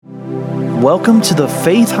Welcome to the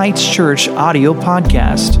Faith Heights Church audio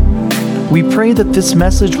podcast. We pray that this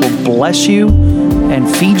message will bless you and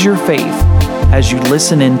feed your faith as you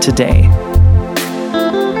listen in today.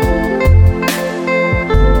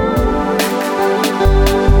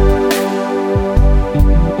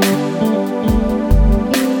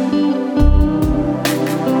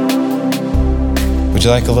 Would you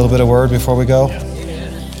like a little bit of word before we go?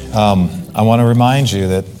 I want to remind you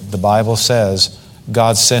that the Bible says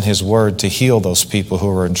God sent His word to heal those people who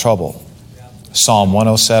were in trouble. Psalm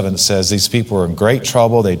 107 says these people were in great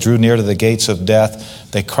trouble. They drew near to the gates of death.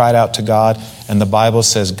 They cried out to God. And the Bible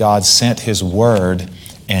says God sent His word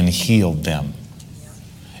and healed them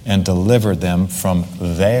and delivered them from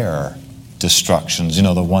their destructions, you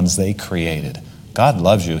know, the ones they created. God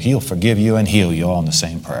loves you. He'll forgive you and heal you all in the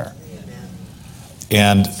same prayer.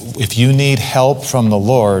 And if you need help from the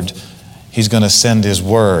Lord, He's going to send His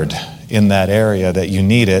word in that area that you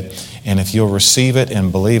need it. And if you'll receive it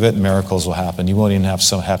and believe it, miracles will happen. You won't even have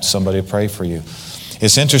somebody to pray for you.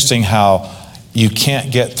 It's interesting how you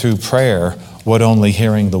can't get through prayer what only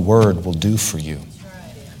hearing the word will do for you.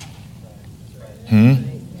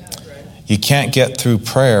 You can't get through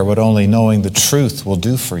prayer what only knowing the truth will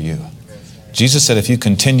do for you. Jesus said, if you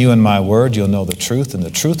continue in my word, you'll know the truth, and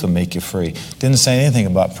the truth will make you free. Didn't say anything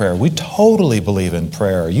about prayer. We totally believe in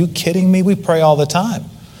prayer. Are you kidding me? We pray all the time.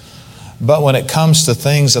 But when it comes to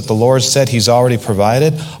things that the Lord said He's already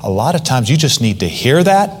provided, a lot of times you just need to hear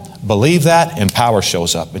that, believe that, and power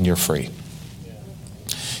shows up and you're free.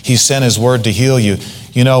 He sent His word to heal you.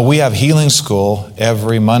 You know, we have healing school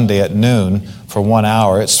every Monday at noon for 1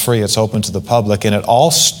 hour. It's free. It's open to the public. And it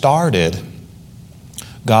all started,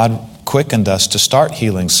 God quickened us to start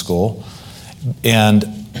healing school. And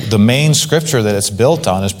the main scripture that it's built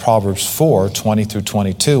on is Proverbs 4, 20 through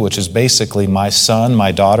 22, which is basically, my son,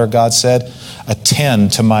 my daughter, God said,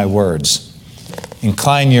 attend to my words.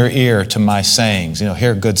 Incline your ear to my sayings. You know,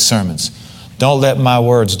 hear good sermons. Don't let my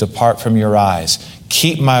words depart from your eyes.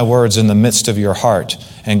 Keep my words in the midst of your heart.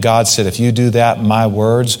 And God said, if you do that, my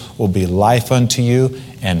words will be life unto you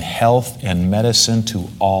and health and medicine to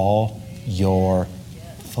all your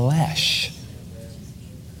flesh.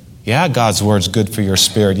 Yeah, God's word's good for your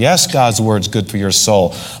spirit. Yes, God's word's good for your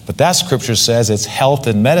soul. But that scripture says it's health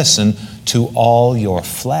and medicine to all your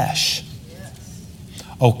flesh.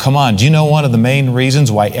 Oh, come on. Do you know one of the main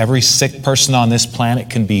reasons why every sick person on this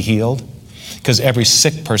planet can be healed? Because every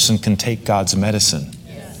sick person can take God's medicine.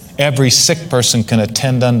 Every sick person can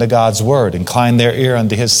attend unto God's word, incline their ear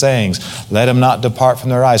unto His sayings. Let them not depart from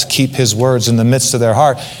their eyes. Keep His words in the midst of their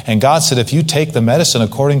heart. And God said, if you take the medicine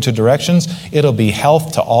according to directions, it'll be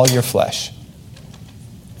health to all your flesh.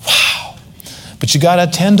 Wow. But you got to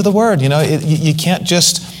attend to the word. You know, you can't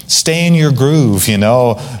just stay in your groove.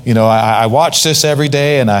 I watch this every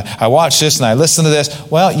day, and I watch this and I listen to this.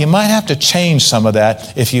 Well, you might have to change some of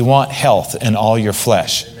that if you want health in all your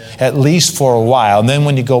flesh. At least for a while. And then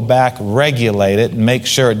when you go back, regulate it and make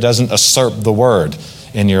sure it doesn't usurp the word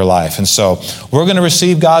in your life. And so we're going to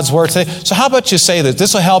receive God's word today. So how about you say that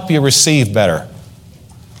this will help you receive better?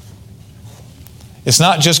 It's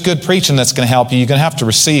not just good preaching that's going to help you. You're going to have to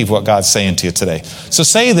receive what God's saying to you today. So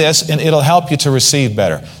say this and it'll help you to receive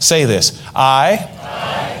better. Say this.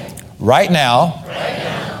 I right now,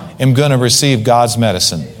 am going to receive God's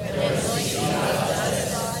medicine.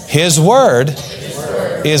 His word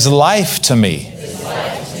is life to me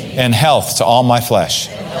and health to all my flesh.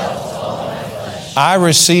 I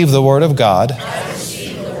receive the word of God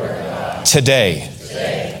today.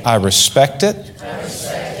 I respect it.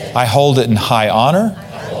 I hold it in high honor.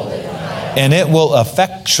 And it will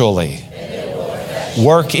effectually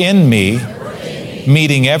work in me,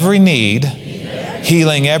 meeting every need,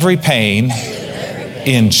 healing every pain,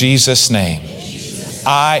 in Jesus' name.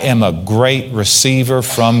 I am a great receiver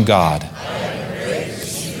from God.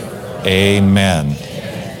 Amen.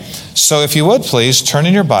 So if you would please turn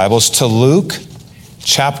in your Bibles to Luke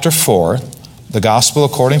chapter 4, the Gospel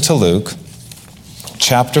according to Luke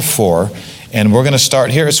chapter 4, and we're going to start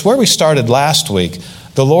here. It's where we started last week.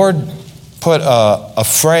 The Lord put a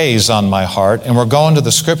phrase on my heart, and we're going to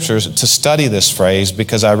the scriptures to study this phrase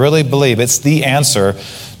because I really believe it's the answer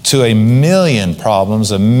to a million problems.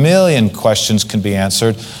 A million questions can be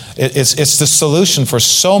answered. It's the solution for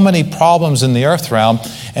so many problems in the earth realm,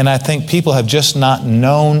 and I think people have just not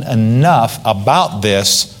known enough about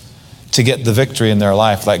this to get the victory in their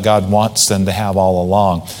life like God wants them to have all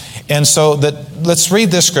along. And so let's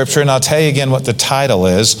read this scripture, and I'll tell you again what the title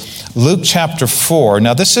is. Luke chapter 4.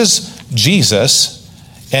 Now this is Jesus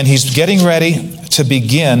And he's getting ready to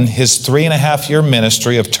begin his 3.5-year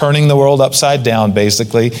ministry of turning the world upside down,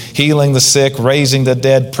 basically, healing the sick, raising the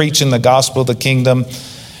dead, preaching the gospel of the kingdom,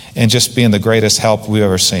 and just being the greatest help we've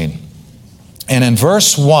ever seen. And in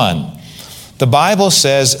verse 1, the Bible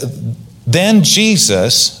says, then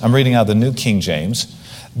Jesus, I'm reading out the New King James,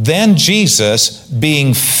 then Jesus,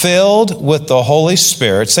 being filled with the Holy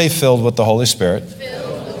Spirit, say filled with the Holy Spirit.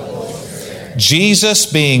 Jesus,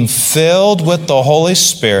 being filled with the Holy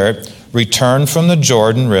Spirit, returned from the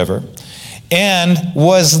Jordan River and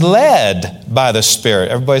was led by the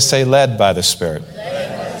Spirit. Everybody say led by the Spirit.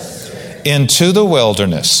 Into the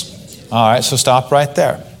wilderness. All right, so stop right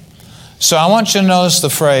there. So I want you to notice the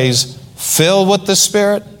phrase, filled with the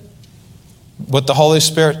Spirit, with the Holy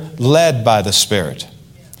Spirit, led by the Spirit.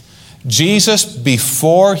 Jesus,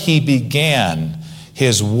 before he began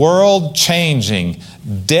his world-changing,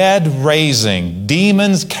 dead-raising,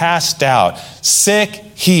 demons cast out, sick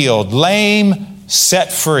healed, lame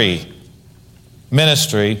set free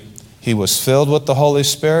ministry, he was filled with the Holy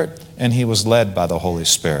Spirit and he was led by the Holy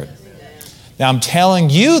Spirit. Now I'm telling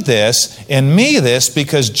you this and me this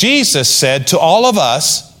because Jesus said to all of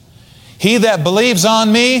us, he that believes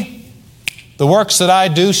on me, the works that I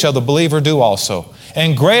do shall the believer do also.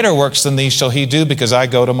 And greater works than these shall he do because I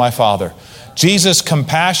go to my Father. Jesus'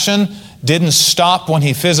 compassion didn't stop when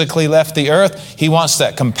he physically left the earth. He wants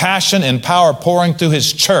that compassion and power pouring through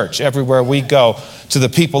his church everywhere we go to the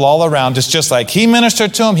people all around us. Just like he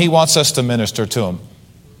ministered to them, he wants us to minister to them.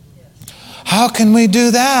 How can we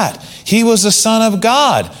do that? He was the Son of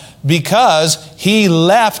God because he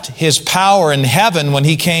left his power in heaven when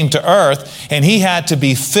he came to earth, and he had to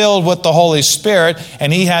be filled with the Holy Spirit,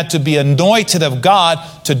 and he had to be anointed of God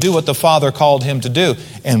to do what the Father called him to do.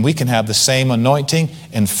 And we can have the same anointing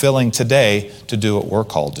and filling today to do what we're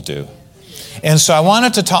called to do. And so I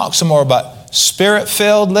wanted to talk some more about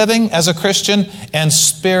Spirit-filled living as a Christian and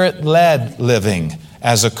Spirit-led living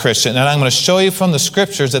as a Christian. And I'm going to show you from the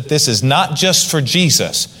Scriptures that this is not just for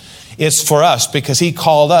Jesus. It's for us because he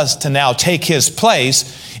called us to now take his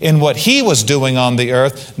place in what he was doing on the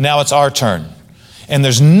earth. Now it's our turn. And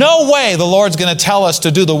there's no way the Lord's going to tell us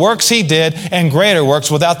to do the works he did and greater works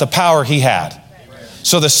without the power he had.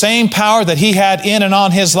 So the same power that he had in and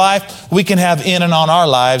on his life, we can have in and on our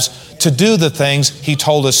lives to do the things he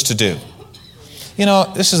told us to do. You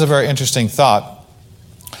know, this is a very interesting thought.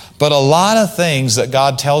 But a lot of things that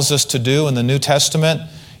God tells us to do in the New Testament,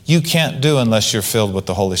 you can't do unless you're filled with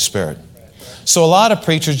the Holy Spirit. So a lot of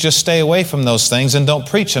preachers just stay away from those things and don't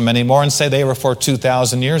preach them anymore and say they were for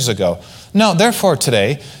 2,000 years ago. No, they're for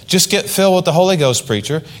today. Just get filled with the Holy Ghost,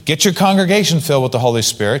 preacher. Get your congregation filled with the Holy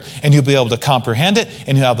Spirit, and you'll be able to comprehend it,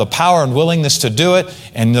 and you'll have the power and willingness to do it,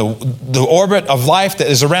 and the orbit of life that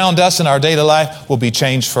is around us in our daily life will be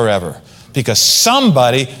changed forever. Because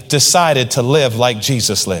somebody decided to live like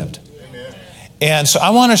Jesus lived. And so I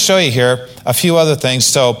want to show you here a few other things.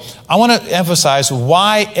 So I want to emphasize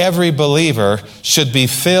why every believer should be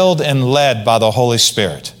filled and led by the Holy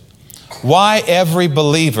Spirit. Why every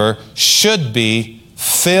believer should be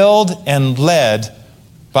filled and led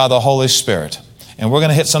by the Holy Spirit. And we're going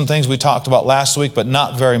to hit some things we talked about last week, but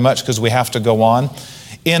not very much because we have to go on.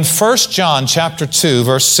 In 1 John chapter 2,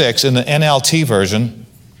 verse 6, in the NLT version,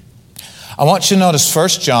 I want you to notice 1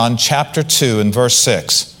 John chapter 2 and verse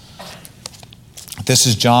 6. This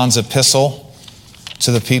is John's epistle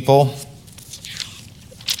to the people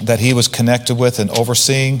that he was connected with and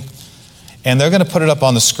overseeing. And they're going to put it up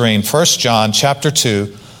on the screen. 1 John chapter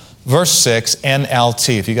 2, verse 6,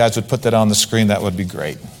 NLT. If you guys would put that on the screen, that would be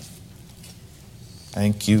great.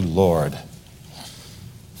 Thank you, Lord.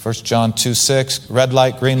 1 John 2, 6, red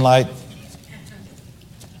light, green light.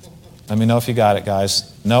 Let me know if you got it,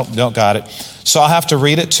 guys. Nope, don't got it. So I'll have to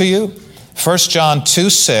read it to you. 1 John 2,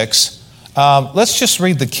 6. Let's just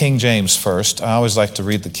read the King James first. I always like to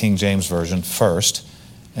read the King James Version first,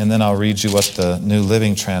 and then I'll read you what the New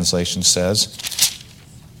Living Translation says.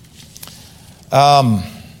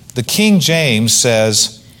 The King James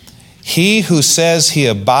says, "He who says he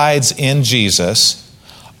abides in Jesus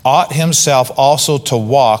ought himself also to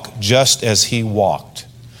walk just as he walked."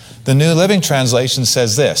 The New Living Translation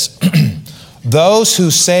says this, "Those who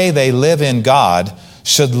say they live in God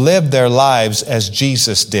should live their lives as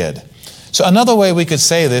Jesus did." So another way we could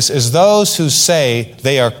say this is those who say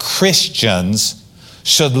they are Christians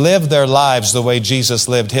should live their lives the way Jesus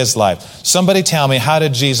lived his life. Somebody tell me, how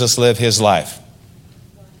did Jesus live his life?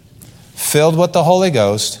 Filled with the Holy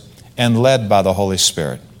Ghost and led by the Holy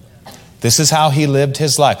Spirit. This is how he lived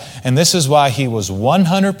his life. And this is why he was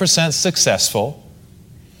 100% successful.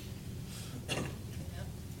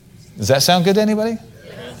 Does that sound good to anybody?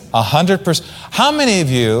 100%. How many of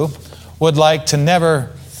you would like to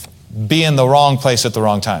never be in the wrong place at the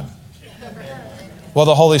wrong time? Well,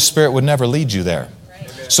 the Holy Spirit would never lead you there.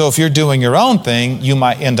 So if you're doing your own thing, you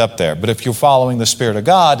might end up there. But if you're following the Spirit of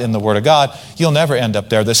God in the Word of God, you'll never end up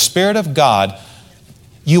there. The Spirit of God,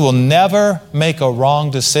 you will never make a wrong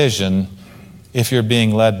decision if you're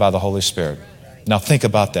being led by the Holy Spirit. Now think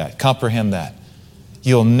about that. Comprehend that.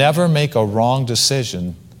 You'll never make a wrong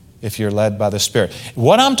decision if you're led by the Spirit.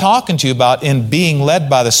 What I'm talking to you about in being led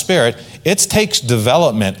by the Spirit, it takes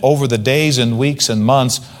development over the days and weeks and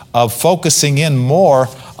months of focusing in more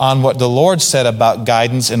on what the Lord said about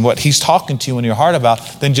guidance and what He's talking to you in your heart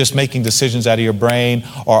about than just making decisions out of your brain,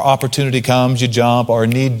 or opportunity comes, you jump, or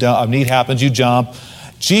need happens, you jump.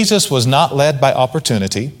 Jesus was not led by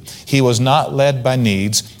opportunity. He was not led by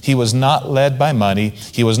needs. He was not led by money.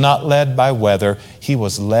 He was not led by weather. He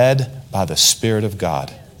was led by the Spirit of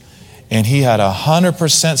God. And he had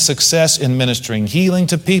 100% success in ministering healing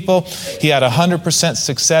to people. He had 100%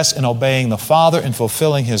 success in obeying the Father and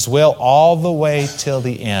fulfilling His will all the way till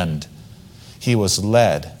the end. He was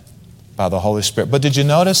led by the Holy Spirit. But did you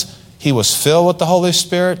notice he was filled with the Holy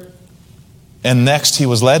Spirit? And next he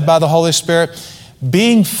was led by the Holy Spirit.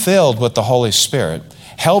 Being filled with the Holy Spirit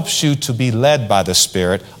helps you to be led by the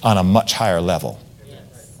Spirit on a much higher level.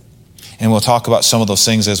 And we'll talk about some of those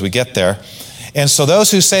things as we get there. And so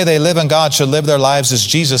those who say they live in God should live their lives as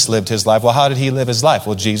Jesus lived His life. Well, how did He live His life?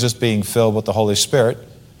 Well, Jesus, being filled with the Holy Spirit,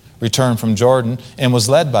 returned from Jordan and was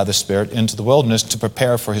led by the Spirit into the wilderness to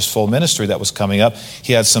prepare for His full ministry that was coming up.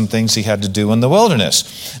 He had some things He had to do in the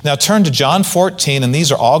wilderness. Now turn to John 14, and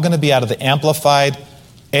these are all going to be out of the Amplified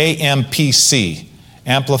AMPC,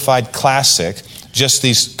 Amplified Classic. Just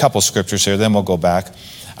these couple scriptures here, then we'll go back.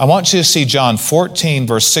 I want you to see John 14,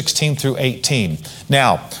 verse 16 through 18.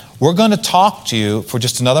 Now, we're going to talk to you for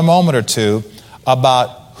just another moment or two about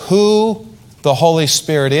who the Holy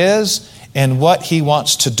Spirit is and what He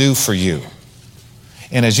wants to do for you.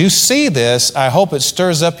 And as you see this, I hope it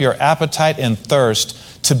stirs up your appetite and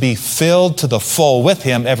thirst to be filled to the full with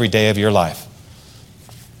Him every day of your life.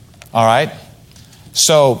 All right?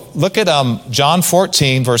 So look at John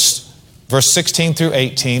 14, verse 16 through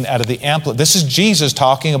 18 out of the Amplified. This is Jesus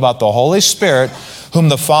talking about the Holy Spirit whom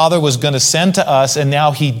the Father was going to send to us, and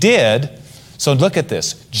now He did. So look at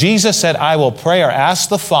this. Jesus said, I will pray or ask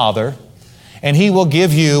the Father, and He will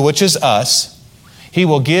give you, which is us, He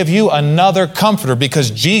will give you another comforter, because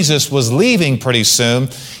Jesus was leaving pretty soon.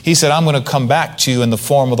 He said, I'm going to come back to you in the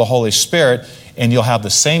form of the Holy Spirit, and you'll have the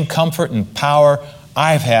same comfort and power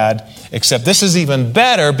I've had, except this is even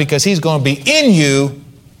better because He's going to be in you,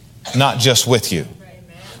 not just with you.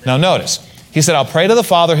 Now notice, He said, I'll pray to the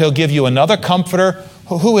Father, He'll give you another comforter.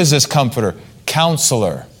 Who is this comforter?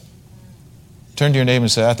 Counselor. Turn to your neighbor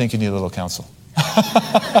and say, I think you need a little counsel.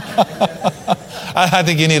 I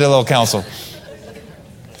think you need a little counsel.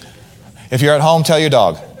 If you're at home, tell your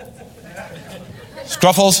dog.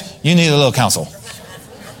 Scruffles, you need a little counsel.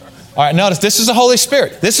 All right, notice, this is the Holy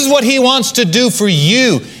Spirit. This is what He wants to do for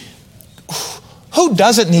you. Who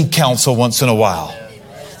doesn't need counsel once in a while?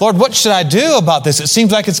 Lord, what should I do about this? It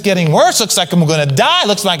seems like it's getting worse. Looks like I'm going to die.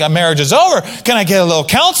 Looks like our marriage is over. Can I get a little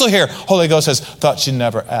counsel here? Holy Ghost says, thought you'd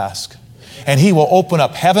never ask. And He will open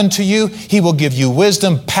up heaven to you. He will give you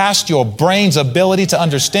wisdom past your brain's ability to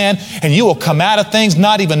understand. And you will come out of things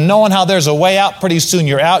not even knowing how there's a way out. Pretty soon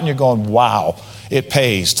you're out and you're going, wow, it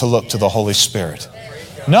pays to look to the Holy Spirit.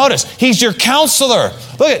 Notice, He's your counselor.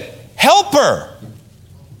 Look at, helper.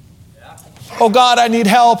 Oh, God, I need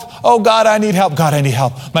help. Oh, God, I need help. God, I need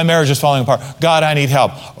help. My marriage is falling apart. God, I need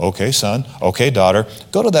help. Okay, son. Okay, daughter.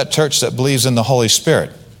 Go to that church that believes in the Holy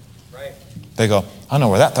Spirit. Right. They go, I don't know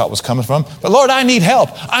where that thought was coming from. But Lord, I need help.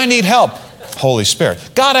 I need help. Holy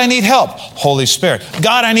Spirit. God, I need help. Holy Spirit.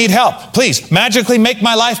 God, I need help. Please, magically make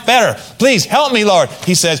my life better. Please, help me, Lord.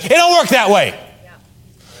 He says, it don't work that way. Yeah.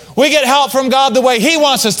 We get help from God the way He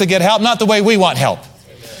wants us to get help, not the way we want help.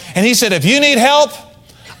 And He said, if you need help,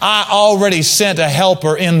 I already sent a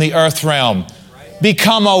helper in the earth realm.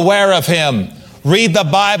 Become aware of Him. Read the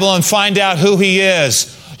Bible and find out who He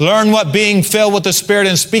is. Learn what being filled with the Spirit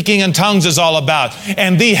and speaking in tongues is all about.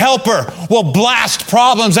 And the helper will blast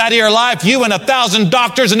problems out of your life you and 1,000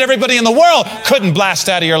 doctors and everybody in the world couldn't blast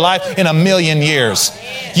out of your life in 1,000,000 years.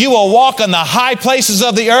 You will walk on the high places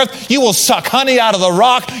of the earth. You will suck honey out of the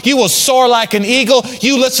rock. You will soar like an eagle.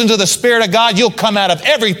 You listen to the Spirit of God. You'll come out of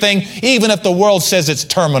everything, even if the world says it's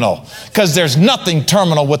terminal. Because there's nothing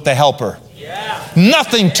terminal with the helper.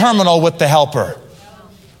 Nothing terminal with the helper.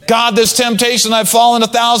 God, this temptation I've fallen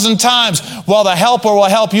 1,000 times. Well, the helper will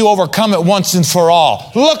help you overcome it once and for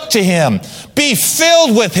all. Look to him. Be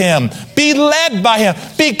filled with him. Be led by him.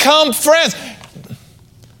 Become friends.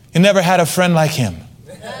 You never had a friend like him.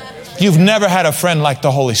 You've never had a friend like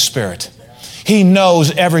the Holy Spirit. He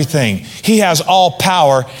knows everything. He has all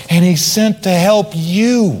power, and he's sent to help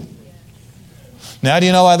you. Now, do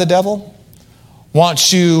you know why the devil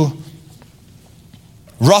wants you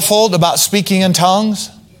ruffled about speaking in tongues?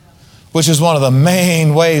 Which is one of the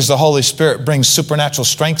main ways the Holy Spirit brings supernatural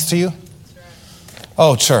strength to you.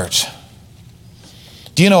 Oh, church.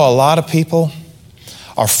 Do you know a lot of people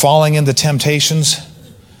are falling into temptations?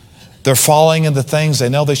 They're falling into things they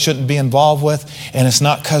know they shouldn't be involved with. And it's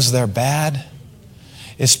not because they're bad.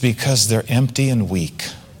 It's because they're empty and weak.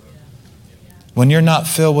 When you're not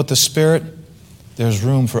filled with the Spirit, there's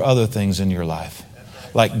room for other things in your life.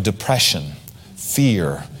 Like depression,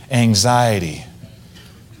 fear, anxiety,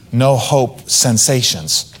 no hope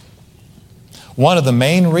sensations. One of the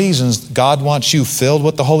main reasons God wants you filled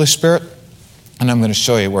with the Holy Spirit, and I'm going to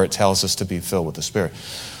show you where it tells us to be filled with the Spirit.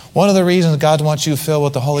 One of the reasons God wants you filled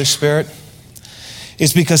with the Holy Spirit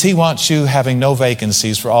is because he wants you having no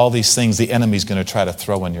vacancies for all these things the enemy's going to try to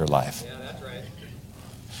throw in your life. Yeah, that's right.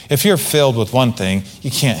 If you're filled with one thing,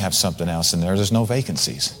 you can't have something else in there. There's no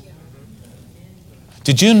vacancies.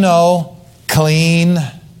 Did you know clean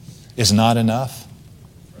is not enough?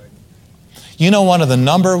 You know one of the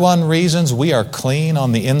number one reasons we are clean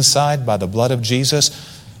on the inside by the blood of Jesus?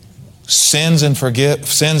 Sins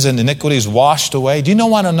and iniquities washed away. Do you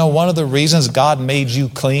want to know one of the reasons God made you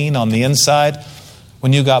clean on the inside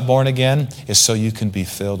when you got born again? Is so you can be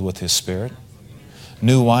filled with his Spirit.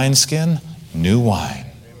 New wineskin, new wine.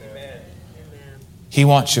 He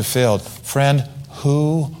wants you filled. Friend,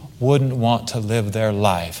 who wouldn't want to live their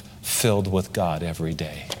life filled with God every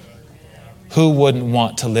day? Who wouldn't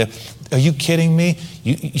want to live? Are you kidding me?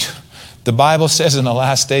 The Bible says in the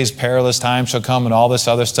last days perilous times shall come and all this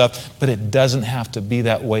other stuff, but it doesn't have to be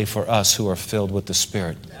that way for us who are filled with the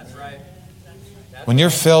Spirit. That's right. When you're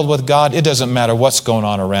filled with God, it doesn't matter what's going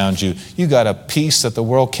on around you. You got a peace that the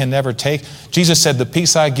world can never take. Jesus said, the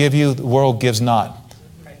peace I give you, the world gives not.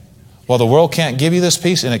 Well, the world can't give you this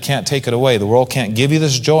peace and it can't take it away. The world can't give you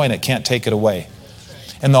this joy and it can't take it away.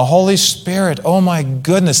 And the Holy Spirit, oh my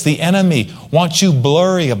goodness, the enemy wants you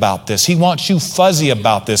blurry about this. He wants you fuzzy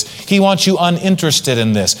about this. He wants you uninterested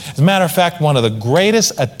in this. As a matter of fact, one of the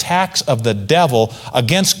greatest attacks of the devil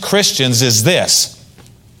against Christians is this.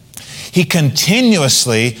 He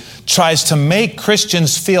continuously tries to make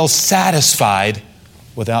Christians feel satisfied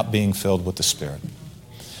without being filled with the Spirit.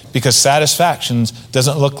 Because satisfaction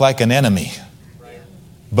doesn't look like an enemy.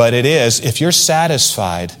 But it is. If you're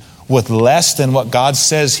satisfied with less than what God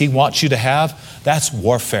says he wants you to have, that's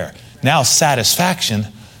warfare. Now satisfaction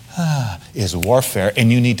is warfare, and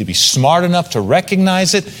you need to be smart enough to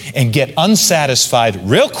recognize it and get unsatisfied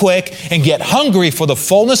real quick and get hungry for the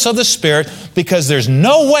fullness of the Spirit, because there's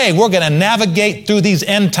no way we're going to navigate through these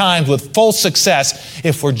end times with full success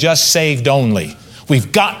if we're just saved only.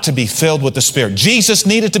 We've got to be filled with the Spirit. Jesus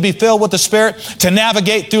needed to be filled with the Spirit to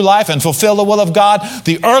navigate through life and fulfill the will of God.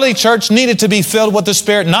 The early church needed to be filled with the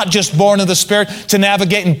Spirit, not just born of the Spirit, to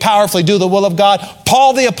navigate and powerfully do the will of God.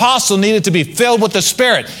 Paul the Apostle needed to be filled with the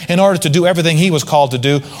Spirit in order to do everything he was called to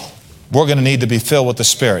do. We're going to need to be filled with the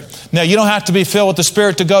Spirit. Now, you don't have to be filled with the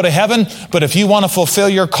Spirit to go to heaven, but if you want to fulfill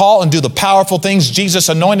your call and do the powerful things Jesus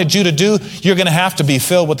anointed you to do, you're going to have to be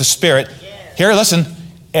filled with the Spirit. Here, listen.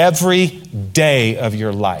 Every day of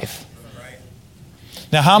your life.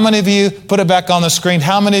 Now, how many of you, put it back on the screen,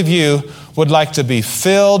 how many of you would like to be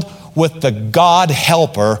filled with the God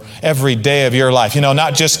helper every day of your life?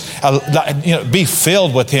 Not just, be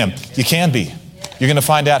filled with him. You can be. You're going to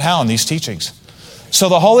find out how in these teachings. So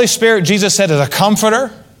the Holy Spirit, Jesus said, is a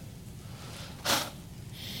comforter.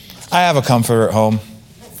 I have a comforter at home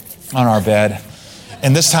on our bed.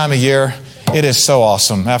 And this time of year, it is so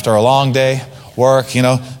awesome. After a long day, work,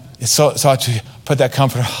 it's so to put that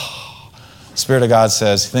comforter. Spirit of God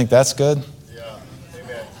says, you think that's good? Yeah.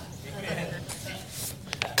 Amen.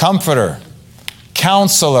 Comforter,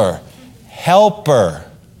 counselor, helper,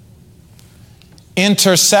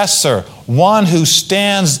 intercessor, one who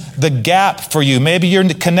stands the gap for you. Maybe your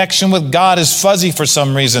connection with God is fuzzy for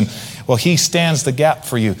some reason. Well, he stands the gap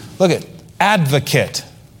for you. Look at advocate,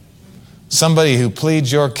 somebody who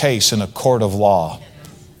pleads your case in a court of law.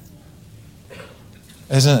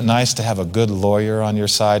 Isn't it nice to have a good lawyer on your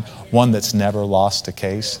side, one that's never lost a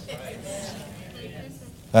case?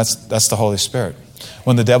 That's the Holy Spirit.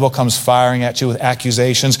 When the devil comes firing at you with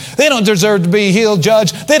accusations, they don't deserve to be healed,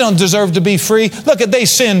 Judge. They don't deserve to be free. Look, they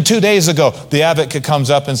sinned 2 days ago. The advocate comes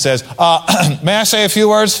up and says, may I say a few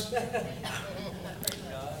words?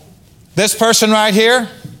 This person right here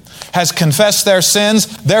has confessed their sins.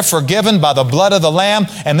 They're forgiven by the blood of the Lamb,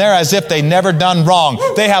 and they're as if they never done wrong.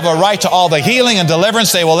 They have a right to all the healing and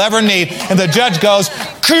deliverance they will ever need. And the judge goes,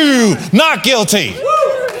 "Coo, not guilty.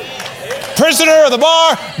 Prisoner of the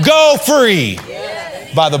bar, go free."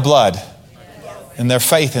 By the blood and their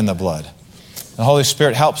faith in the blood. The Holy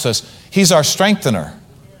Spirit helps us. He's our strengthener.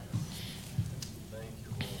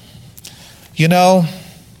 You know,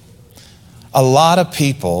 a lot of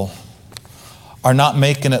people are not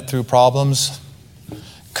making it through problems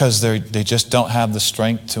because they just don't have the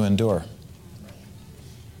strength to endure.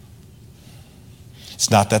 It's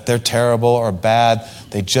not that they're terrible or bad.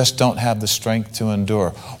 They just don't have the strength to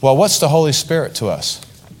endure. Well, what's the Holy Spirit to us?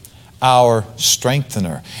 Our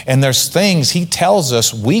strengthener. And there's things He tells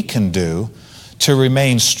us we can do to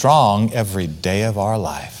remain strong every day of our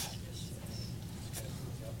life.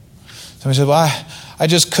 Somebody said, well, I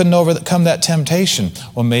just couldn't overcome that temptation.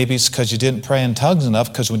 Well, maybe it's because you didn't pray in tongues enough,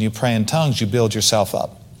 because when you pray in tongues, you build yourself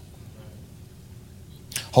up.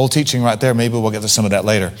 Whole teaching right there. Maybe we'll get to some of that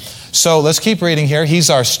later. So let's keep reading here. He's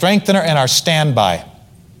our strengthener and our standby.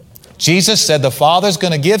 Jesus said the Father's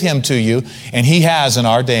going to give Him to you, and He has in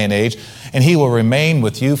our day and age, and He will remain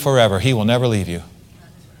with you forever. He will never leave you.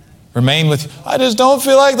 Remain with you. I just don't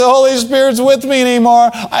feel like the Holy Spirit's with me anymore.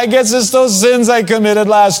 I guess it's those sins I committed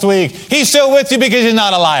last week. He's still with you because He's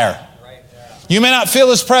not a liar. You may not feel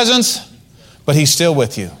His presence, but He's still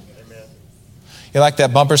with you. You like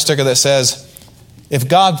that bumper sticker that says, if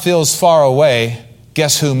God feels far away,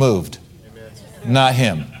 guess who moved? Not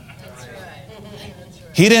Him.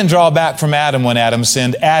 He didn't draw back from Adam when Adam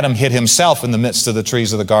sinned. Adam hid himself in the midst of the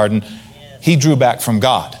trees of the garden. He drew back from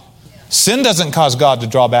God. Sin doesn't cause God to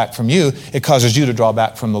draw back from you. It causes you to draw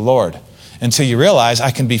back from the Lord. Until you realize,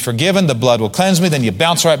 I can be forgiven, the blood will cleanse me. Then you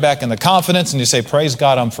bounce right back into confidence and you say, praise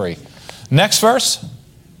God, I'm free. Next verse.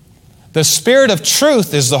 The Spirit of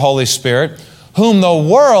truth is the Holy Spirit, whom the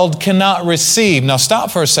world cannot receive. Now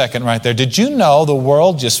stop for a second right there. Did you know the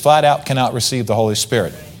world just flat out cannot receive the Holy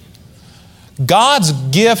Spirit? God's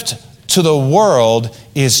gift to the world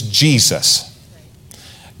is Jesus.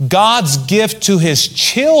 God's gift to His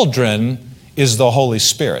children is the Holy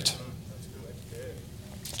Spirit.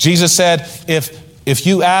 Jesus said, if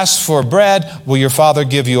you ask for bread, will your Father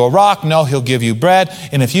give you a rock? No, He'll give you bread.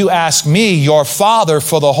 And if you ask me, your Father,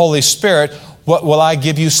 for the Holy Spirit, what will I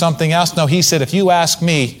give you something else? No, He said, if you ask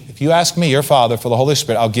me, your Father, for the Holy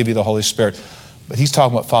Spirit, I'll give you the Holy Spirit. But He's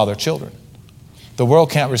talking about father-children. The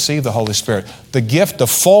world can't receive the Holy Spirit. The gift, the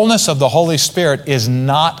fullness of the Holy Spirit is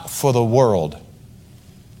not for the world.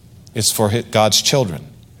 It's for God's children.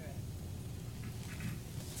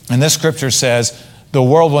 And this scripture says, the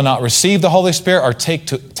world will not receive the Holy Spirit or take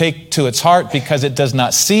to its heart because it does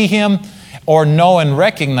not see Him or know and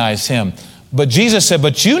recognize Him. But Jesus said,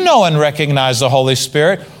 but you know and recognize the Holy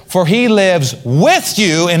Spirit, for He lives with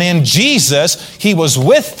you, and in Jesus, He was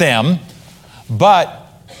with them, but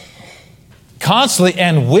constantly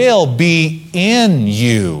and will be in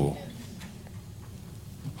you.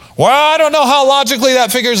 Well, I don't know how logically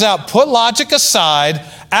that figures out. Put logic aside.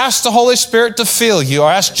 Ask the Holy Spirit to fill you,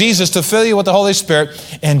 or ask Jesus to fill you with the Holy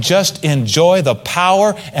Spirit, and just enjoy the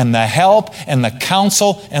power and the help and the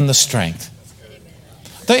counsel and the strength.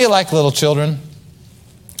 Don't you like little children?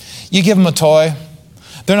 You give them a toy.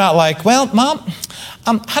 They're not like, well, Mom,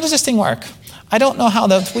 how does this thing work? I don't know how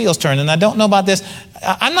the wheels turn, and I don't know about this.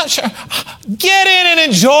 I'm not sure. Get in and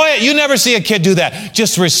enjoy it. You never see a kid do that.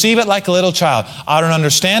 Just receive it like a little child. I don't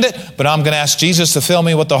understand it, but I'm going to ask Jesus to fill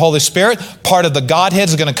me with the Holy Spirit. Part of the Godhead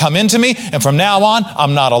is going to come into me, and from now on,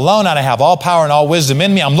 I'm not alone, and I have all power and all wisdom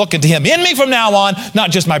in me. I'm looking to Him in me from now on, not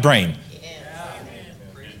just my brain.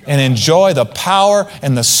 And enjoy the power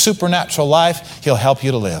and the supernatural life He'll help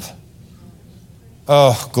you to live.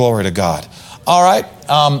 Oh, glory to God. All right,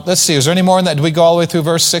 let's see. Is there any more in that? Did we go all the way through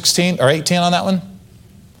verse 16 or 18 on that one?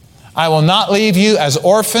 I will not leave you as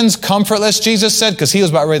orphans, comfortless, Jesus said, because He was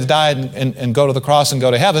about ready to die and go to the cross and go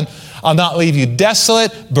to heaven. I'll not leave you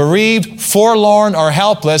desolate, bereaved, forlorn, or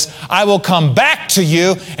helpless. I will come back to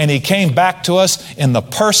you. And He came back to us in the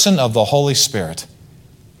person of the Holy Spirit.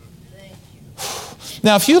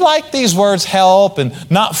 Now, if you like these words, help and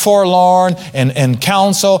not forlorn and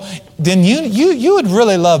counsel, then you would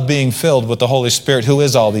really love being filled with the Holy Spirit, who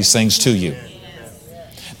is all these things to you.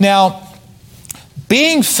 Now,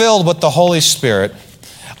 being filled with the Holy Spirit,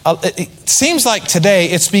 it seems like today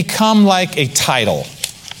it's become like a title.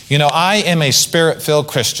 You know, I am a Spirit-filled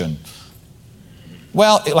Christian.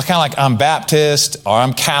 Well, kind of like I'm Baptist, or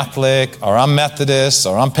I'm Catholic, or I'm Methodist,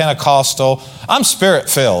 or I'm Pentecostal. I'm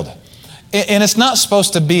Spirit-filled. And it's not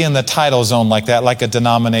supposed to be in the title zone like that, like a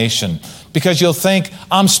denomination. Because you'll think,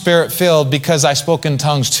 I'm Spirit-filled because I spoke in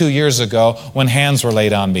tongues 2 years ago when hands were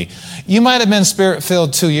laid on me. You might have been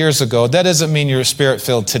Spirit-filled 2 years ago. That doesn't mean you're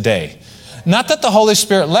Spirit-filled today. Not that the Holy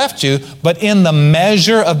Spirit left you, but in the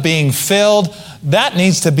measure of being filled, that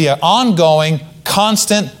needs to be an ongoing,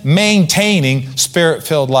 constant, maintaining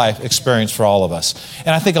Spirit-filled life experience for all of us. And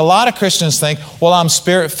I think a lot of Christians think, well, I'm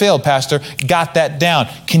Spirit-filled, Pastor, got that down.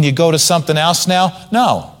 Can you go to something else now?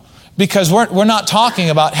 No, because we're not talking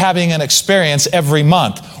about having an experience every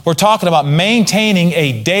month. We're talking about maintaining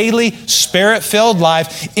a daily Spirit-filled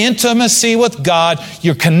life, intimacy with God.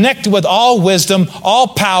 You're connected with all wisdom, all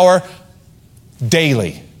power,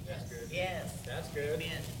 daily. Yes, that's good.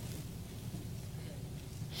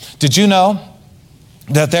 Did you know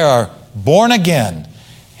that there are born-again,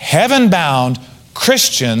 heaven-bound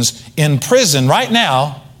Christians in prison right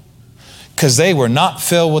now because they were not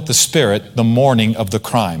filled with the Spirit the morning of the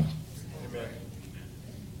crime? Amen.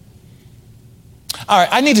 All right,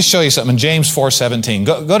 I need to show you something in James 4:17.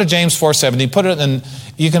 Go to James 4:17. Put it in.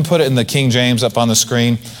 You can put it in the King James up on the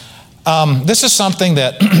screen. This is something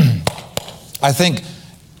that I think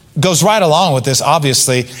goes right along with this,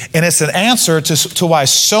 obviously, and it's an answer to why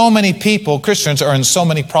so many people, Christians, are in so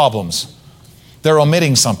many problems. They're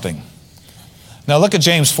omitting something. Now look at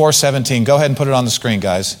James 4:17. Go ahead and put it on the screen,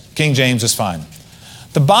 guys. King James is fine.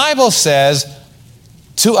 The Bible says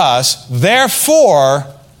to us, therefore,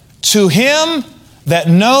 to him that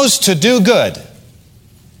knows to do good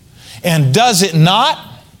and does it not,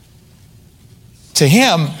 to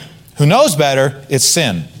him who knows better, it's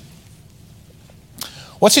sin.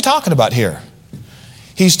 What's he talking about here?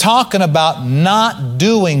 He's talking about not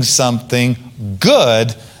doing something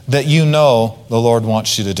good that you know the Lord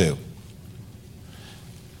wants you to do.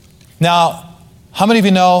 Now, how many of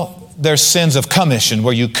you know there's sins of commission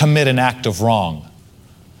where you commit an act of wrong?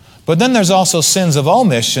 But then there's also sins of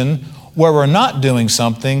omission where we're not doing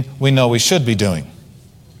something we know we should be doing.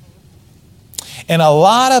 And a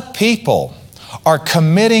lot of people are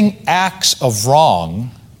committing acts of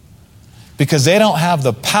wrong because they don't have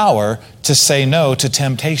the power to say no to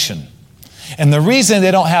temptation. And the reason they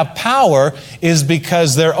don't have power is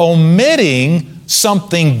because they're omitting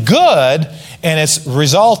something good and it's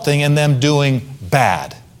resulting in them doing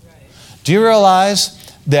bad. Do you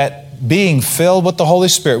realize that being filled with the Holy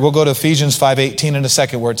Spirit, we'll go to Ephesians 5:18 in a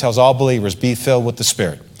second where it tells all believers, be filled with the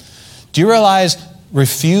Spirit. Do you realize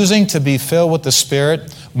refusing to be filled with the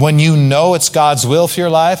Spirit when you know it's God's will for your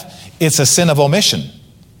life, it's a sin of omission?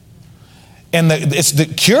 And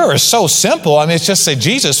the cure is so simple. I mean, it's just say,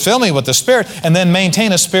 Jesus, fill me with the Spirit, and then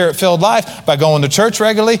maintain a Spirit-filled life by going to church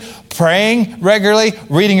regularly, praying regularly,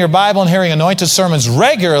 reading your Bible and hearing anointed sermons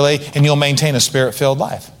regularly, and you'll maintain a Spirit-filled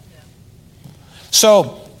life.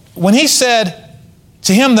 So when he said,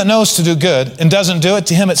 to him that knows to do good and doesn't do it,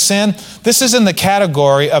 to him it's sin, this is in the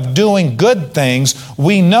category of doing good things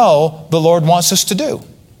we know the Lord wants us to do.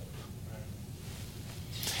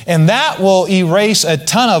 And that will erase a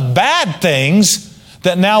ton of bad things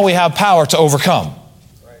that now we have power to overcome.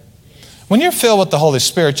 When you're filled with the Holy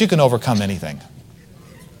Spirit, you can overcome anything.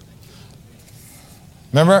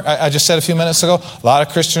 Remember, I just said a few minutes ago, a lot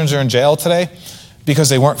of Christians are in jail today because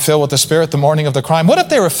they weren't filled with the Spirit the morning of the crime. What if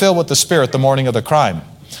they were filled with the Spirit the morning of the crime?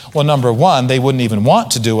 Well, number one, they wouldn't even want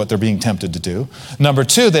to do what they're being tempted to do. Number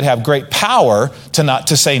two, they'd have great power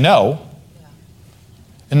to say no.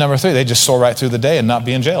 And number three, they just soar right through the day and not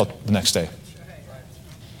be in jail the next day.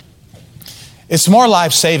 It's more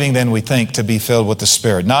life-saving than we think to be filled with the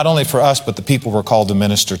Spirit, not only for us, but the people we're called to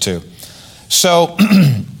minister to. So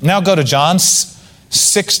now go to John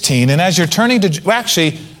 16. And as you're turning to, well,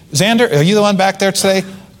 actually, Xander, are you the one back there today?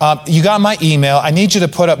 You got my email. I need you to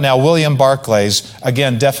put up now William Barclay's,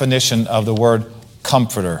 again, definition of the word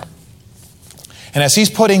comforter. And as he's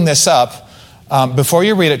putting this up, before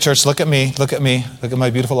you read it, church, look at me, look at my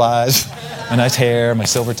beautiful eyes, my nice hair, my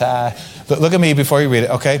silver tie. Look at me before you read it,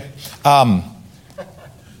 okay?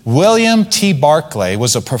 William T. Barclay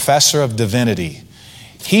was a professor of divinity.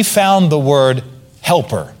 He found the word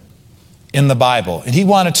helper in the Bible, and he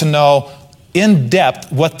wanted to know in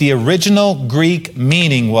depth what the original Greek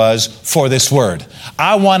meaning was for this word.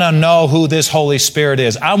 I want to know who this Holy Spirit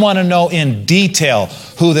is. I want to know in detail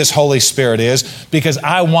who this Holy Spirit is because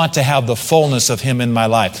I want to have the fullness of Him in my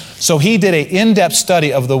life. So he did an in-depth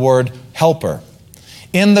study of the word helper.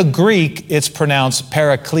 In the Greek, it's pronounced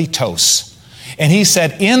parakletos. And he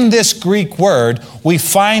said, in this Greek word, we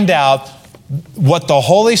find out what the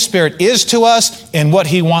Holy Spirit is to us and what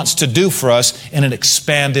He wants to do for us in an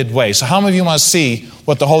expanded way. So how many of you want to see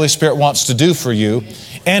what the Holy Spirit wants to do for you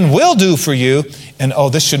and will do for you? And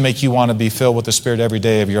this should make you want to be filled with the Spirit every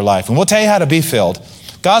day of your life. And we'll tell you how to be filled.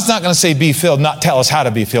 God's not going to say be filled, not tell us how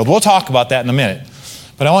to be filled. We'll talk about that in a minute.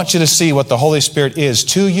 But I want you to see what the Holy Spirit is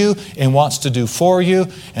to you and wants to do for you.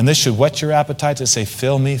 And this should whet your appetite to say,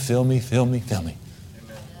 fill me, fill me, fill me, fill me.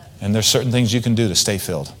 Amen. And there's certain things you can do to stay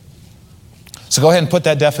filled. So go ahead and put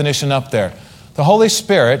that definition up there. The Holy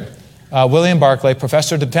Spirit, William Barclay,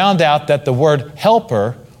 professor, found out that the word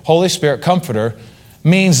helper, Holy Spirit, comforter,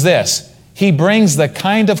 means this. He brings the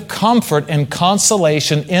kind of comfort and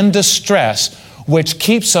consolation in distress which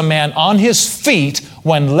keeps a man on his feet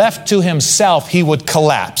when left to himself, he would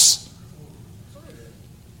collapse.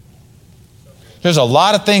 There's a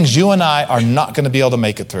lot of things you and I are not going to be able to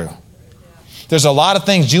make it through. There's a lot of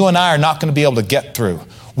things you and I are not going to be able to get through.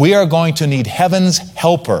 We are going to need heaven's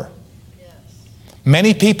helper.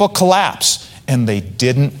 Many people collapse, and they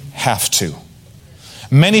didn't have to.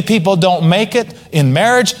 Many people don't make it in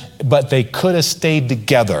marriage, but they could have stayed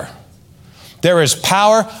together. There is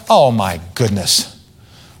power. Oh my goodness.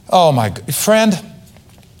 Oh my friend.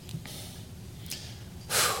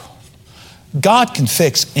 God can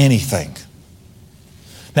fix anything.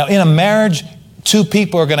 Now in a marriage, two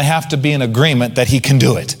people are going to have to be in agreement that He can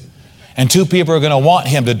do it. And two people are going to want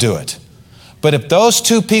Him to do it. But if those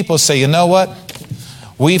two people say, you know what?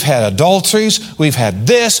 We've had adulteries, we've had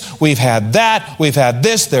this, we've had that, we've had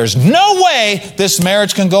this. There's no way this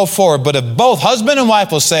marriage can go forward. But if both husband and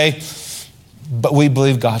wife will say, but we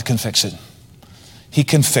believe God can fix it. He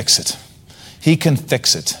can fix it. He can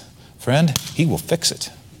fix it. Friend, He will fix it.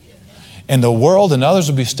 And the world and others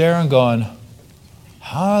will be staring going,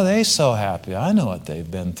 how are they so happy? I know what they've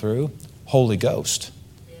been through. Holy Ghost.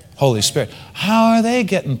 Holy Spirit. How are they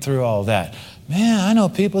getting through all that? Man, I know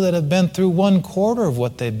people that have been through 1/4 of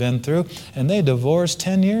what they've been through, and they divorced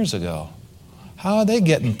 10 years ago. How are they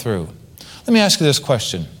getting through? Let me ask you this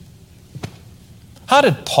question. How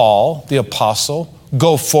did Paul, the apostle,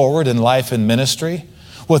 go forward in life and ministry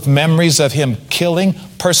with memories of him killing,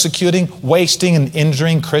 persecuting, wasting, and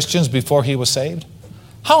injuring Christians before he was saved?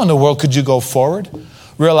 How in the world could you go forward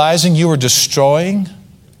realizing you were destroying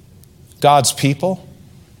God's people,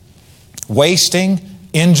 wasting,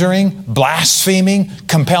 injuring, blaspheming,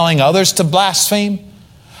 compelling others to blaspheme?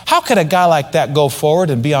 How could a guy like that go forward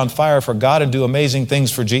and be on fire for God and do amazing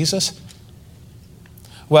things for Jesus?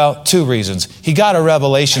 Well, 2 reasons. He got a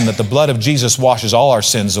revelation that the blood of Jesus washes all our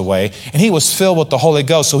sins away, and he was filled with the Holy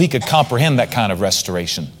Ghost so he could comprehend that kind of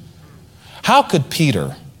restoration. How could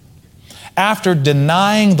Peter, after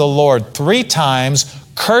denying the Lord 3 times,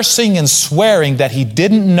 cursing and swearing that he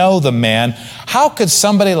didn't know the man, how could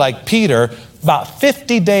somebody like Peter, about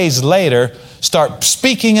 50 days later, start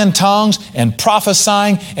speaking in tongues and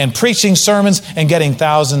prophesying and preaching sermons and getting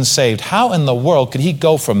thousands saved? How in the world could he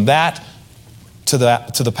go from that to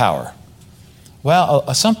the power?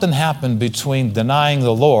 Well, something happened between denying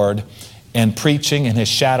the Lord and preaching and his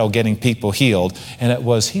shadow getting people healed. And it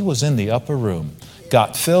was, he was in the upper room,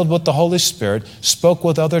 got filled with the Holy Spirit, spoke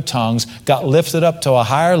with other tongues, got lifted up to a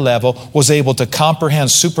higher level, was able to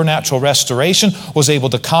comprehend supernatural restoration, was able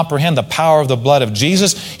to comprehend the power of the blood of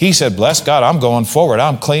Jesus. He said, bless God, I'm going forward.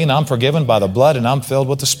 I'm clean, I'm forgiven by the blood, and I'm filled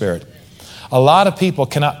with the Spirit. A lot of people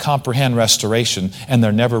cannot comprehend restoration, and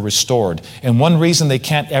they're never restored. And one reason they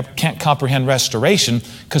can't comprehend restoration,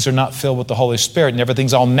 because they're not filled with the Holy Spirit, and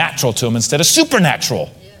everything's all natural to them instead of supernatural.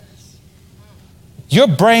 Your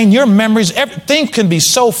brain, your memories, everything can be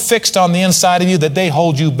so fixed on the inside of you that they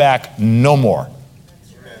hold you back no more.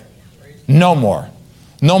 No more.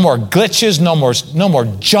 No more glitches, no more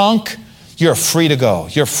junk. You're free to go.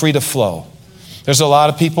 You're free to flow. There's a lot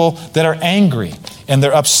of people that are angry and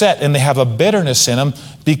they're upset and they have a bitterness in them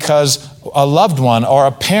because a loved one or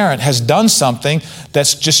a parent has done something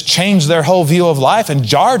that's just changed their whole view of life and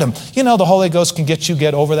jarred them. You know, the Holy Ghost can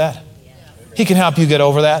get over that. He can help you get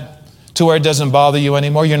over that to where it doesn't bother you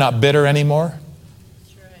anymore. You're not bitter anymore.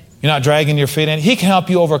 You're not dragging your feet in. He can help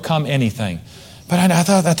you overcome anything. But I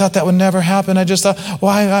thought that would never happen. I just thought,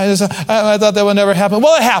 I thought that would never happen.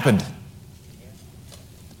 Well, it happened.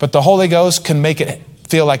 But the Holy Ghost can make it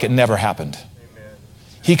feel like it never happened. Amen.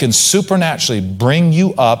 He can supernaturally bring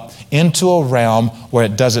you up into a realm where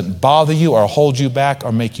it doesn't bother you or hold you back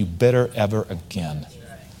or make you bitter ever again.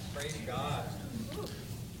 Praise God.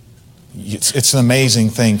 It's an amazing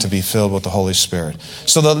thing to be filled with the Holy Spirit.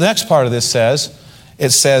 So the next part of this says,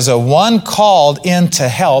 one called in to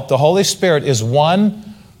help. The Holy Spirit is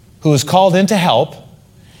one who is called in to help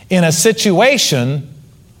in a situation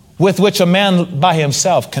with which a man by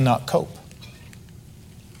himself cannot cope.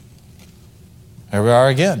 Here we are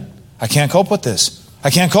again. I can't cope with this. I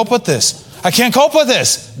can't cope with this. I can't cope with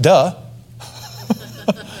this. Duh.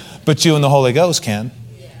 But you and the Holy Ghost can.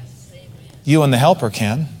 You and the Helper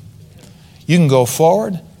can. You can go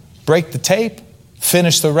forward, break the tape,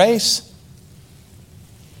 finish the race,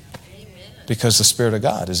 because the Spirit of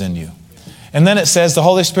God is in you. And then it says the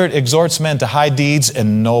Holy Spirit exhorts men to high deeds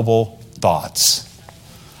and noble thoughts.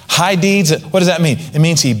 High deeds, what does that mean? It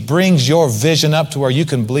means He brings your vision up to where you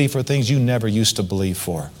can believe for things you never used to believe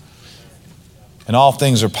for. And all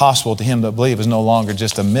things are possible to him that believe is no longer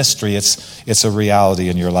just a mystery, it's a reality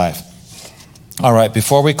in your life. All right,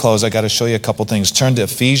 before we close, I got to show you a couple things. Turn to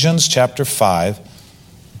Ephesians chapter 5.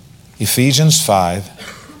 Ephesians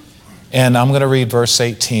 5. And I'm going to read verse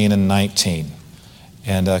 18 and 19.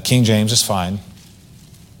 And King James is fine.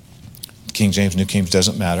 King James, New King James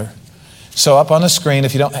doesn't matter. So up on the screen,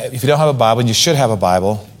 if you don't have a Bible, and you should have a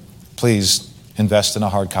Bible, please invest in a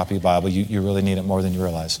hard copy Bible. You really need it more than you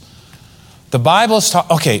realize. The Bible's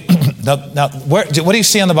okay. Now, what do you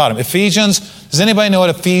see on the bottom? Ephesians. Does anybody know what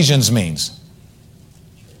Ephesians means?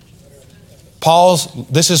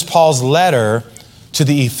 This is Paul's letter to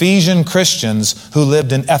the Ephesian Christians who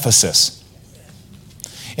lived in Ephesus.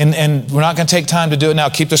 And we're not going to take time to do it now.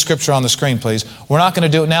 Keep the scripture on the screen, please. We're not going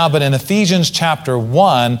to do it now, but in Ephesians chapter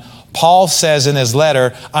 1, Paul says in his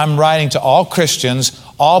letter, I'm writing to all Christians,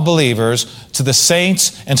 all believers, to the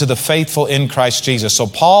saints and to the faithful in Christ Jesus. So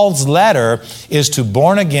Paul's letter is to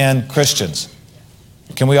born-again Christians.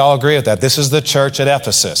 Can we all agree with that? This is the church at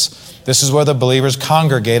Ephesus. This is where the believers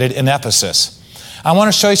congregated in Ephesus. I want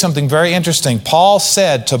to show you something very interesting. Paul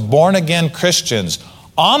said to born-again Christians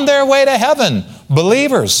on their way to heaven,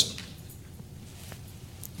 believers,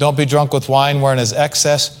 don't be drunk with wine wherein is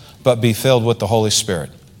excess, but be filled with the Holy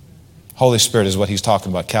Spirit. Holy Spirit is what he's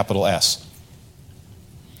talking about, capital S.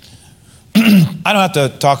 I don't have to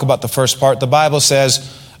talk about the first part. The Bible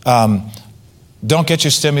says, don't get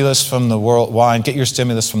your stimulus from the world wine, get your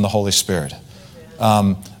stimulus from the Holy Spirit.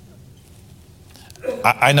 I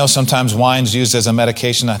know sometimes wine's used as a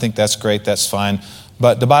medication. I think that's great, that's fine.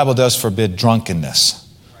 But the Bible does forbid drunkenness.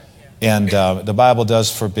 And the Bible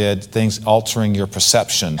does forbid things altering your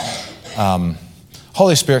perception.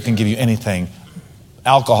 Holy Spirit can give you anything.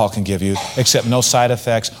 Alcohol can give you, except no side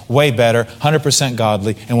effects, way better, 100%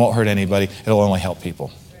 godly, and won't hurt anybody. It'll only help people.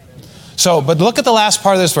 So, but look at the last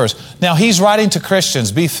part of this verse. Now, he's writing to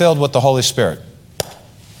Christians, be filled with the Holy Spirit.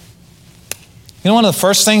 You know one of the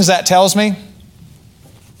first things that tells me?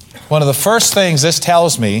 One of the first things this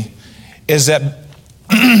tells me is that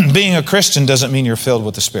being a Christian doesn't mean you're filled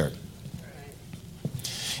with the Spirit.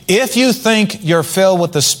 If you think you're filled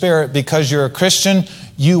with the Spirit because you're a Christian,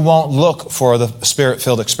 you won't look for the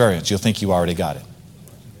Spirit-filled experience. You'll think you already got it.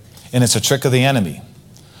 And it's a trick of the enemy.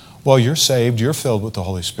 Well, you're saved. You're filled with the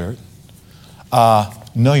Holy Spirit.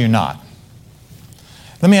 No, you're not.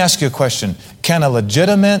 Let me ask you a question. Can a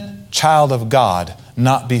legitimate child of God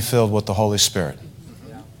not be filled with the Holy Spirit?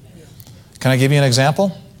 Can I give you an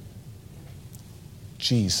example?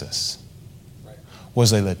 Jesus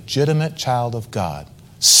was a legitimate child of God,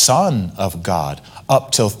 Son of God,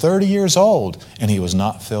 up till 30 years old, and he was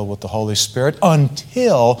not filled with the Holy Spirit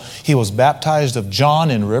until he was baptized of John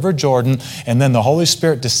in River Jordan, and then the Holy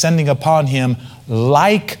Spirit descending upon him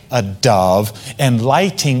like a dove and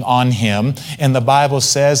lighting on him. And the Bible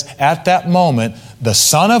says at that moment, the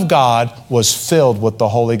Son of God was filled with the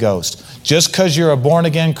Holy Ghost. Just because you're a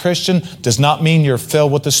born-again Christian does not mean you're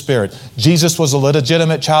filled with the Spirit. Jesus was a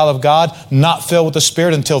legitimate child of God, not filled with the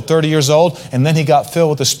Spirit until 30 years old, and then he got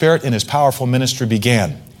filled with the Spirit and his powerful ministry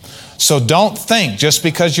began. So don't think just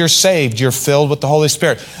because you're saved, you're filled with the Holy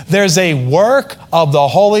Spirit. There's a work of the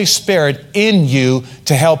Holy Spirit in you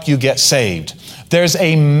to help you get saved. There's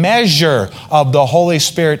a measure of the Holy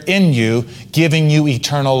Spirit in you giving you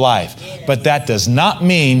eternal life. But that does not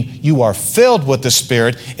mean you are filled with the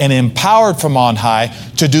Spirit and empowered from on high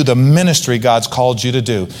to do the ministry God's called you to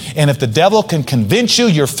do. And if the devil can convince you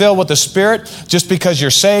you're filled with the Spirit just because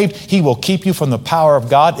you're saved, he will keep you from the power of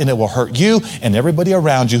God, and it will hurt you and everybody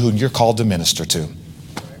around you who you're called to minister to.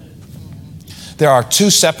 There are two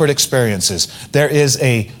separate experiences. There is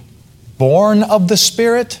a born of the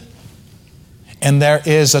Spirit, and there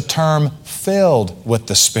is a term filled with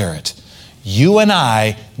the Spirit. You and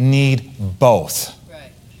I need both.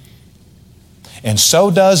 Right. And so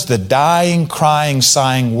does the dying, crying,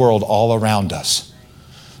 sighing world all around us.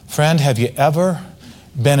 Friend, have you ever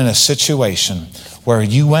been in a situation where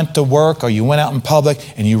you went to work or you went out in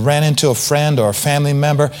public and you ran into a friend or a family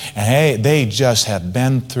member and hey, they just have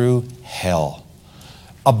been through hell,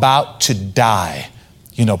 about to die,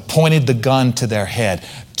 pointed the gun to their head.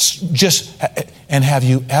 And have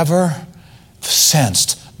you ever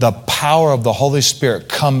sensed the power of the Holy Spirit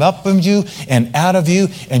come up from you and out of you,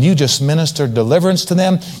 and you just ministered deliverance to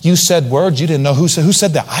them. You said words. You didn't know who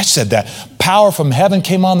said that. I said that. Power from heaven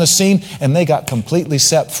came on the scene, and they got completely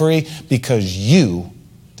set free because you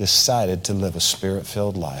decided to live a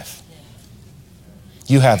Spirit-filled life.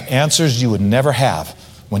 You have answers you would never have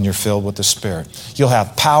when you're filled with the Spirit. You'll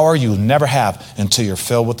have power you'll never have until you're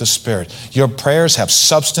filled with the Spirit. Your prayers have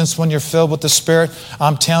substance when you're filled with the Spirit.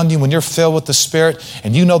 I'm telling you, when you're filled with the Spirit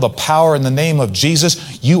and you know the power in the name of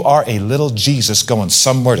Jesus, you are a little Jesus going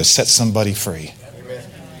somewhere to set somebody free.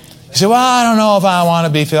 You say, well, I don't know if I want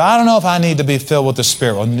to be filled. I don't know if I need to be filled with the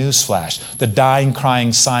Spirit. Well, newsflash. The dying,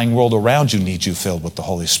 crying, sighing world around you needs you filled with the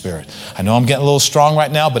Holy Spirit. I know I'm getting a little strong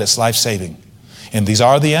right now, but it's life-saving. And these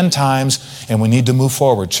are the end times, and we need to move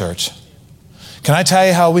forward, church. Can I tell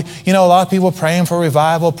you how a lot of people praying for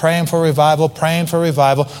revival, praying for revival, praying for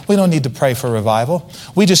revival. We don't need to pray for revival.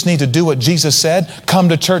 We just need to do what Jesus said. Come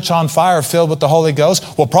to church on fire, filled with the Holy Ghost.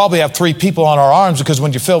 We'll probably have 3 people on our arms because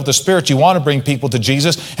when you're filled with the Spirit, you want to bring people to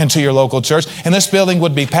Jesus and to your local church. And this building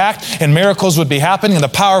would be packed, and miracles would be happening, and the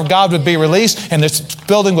power of God would be released, and this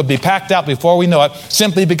building would be packed out before we know it,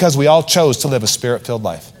 simply because we all chose to live a Spirit-filled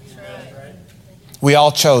life. We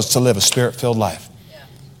all chose to live a Spirit-filled life.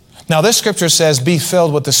 Now, this scripture says, be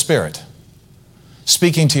filled with the Spirit.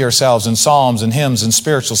 Speaking to yourselves in psalms and hymns and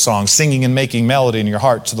spiritual songs, singing and making melody in your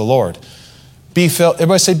heart to the Lord. Be filled.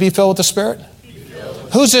 Everybody say, be filled with the Spirit.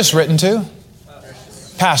 Who's this written to?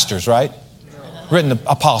 Pastors, right? Written to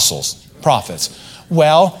apostles, prophets.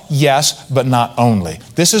 Well, yes, but not only.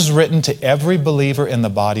 This is written to every believer in the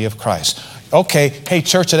body of Christ. Okay, hey,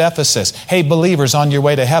 church at Ephesus. Hey, believers on your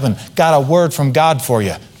way to heaven. Got a word from God for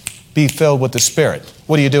you. Be filled with the Spirit.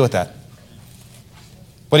 What do you do with that?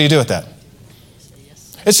 What do you do with that?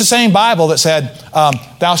 It's the same Bible that said,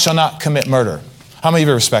 thou shalt not commit murder. How many of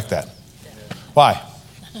you respect that? Why?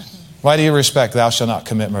 Why do you respect thou shalt not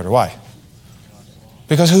commit murder? Why?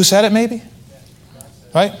 Because who said it maybe?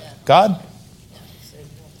 Right? God?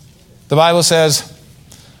 The Bible says,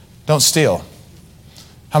 don't steal.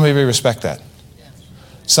 How many of you respect that?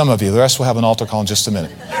 Some of you. The rest will have an altar call in just a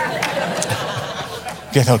minute.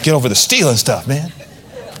 Get over the stealing stuff, man.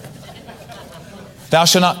 Thou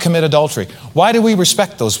shalt not commit adultery. Why do we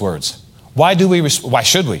respect those words? Why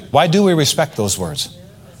should we? Why do we respect those words?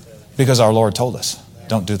 Because our Lord told us,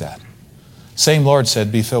 don't do that. Same Lord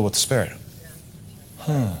said, be filled with the Spirit.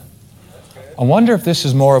 I wonder if this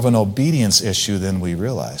is more of an obedience issue than we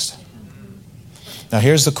realized. Now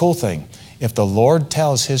here's the cool thing. If the Lord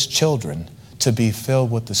tells His children to be filled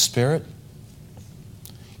with the Spirit,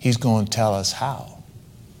 He's going to tell us how.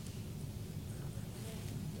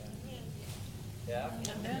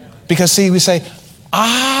 Because see, we say,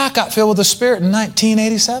 I got filled with the Spirit in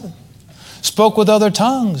 1987. Spoke with other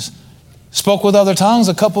tongues. Spoke with other tongues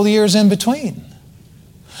a couple of years in between.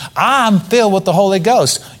 I'm filled with the Holy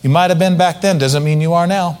Ghost. You might have been back then. Doesn't mean you are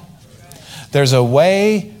now. There's a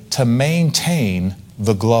way to maintain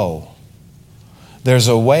the glow. There's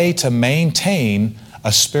a way to maintain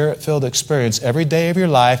a Spirit-filled experience every day of your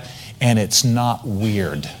life, and it's not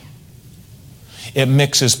weird. It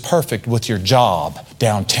mixes perfect with your job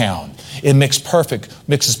downtown. It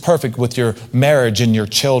mixes perfect with your marriage and your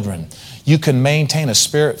children. You can maintain a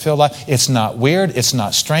Spirit-filled life. It's not weird. It's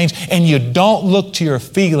not strange. And you don't look to your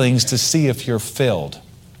feelings to see if you're filled.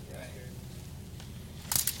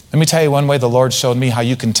 Let me tell you one way the Lord showed me how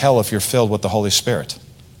you can tell if you're filled with the Holy Spirit.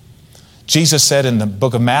 Jesus said in the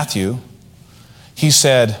book of Matthew, He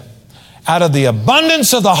said, out of the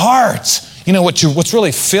abundance of the heart, you know what's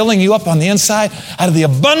really filling you up on the inside? Out of the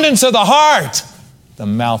abundance of the heart, the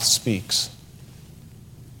mouth speaks.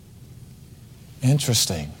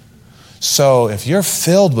 Interesting. So if you're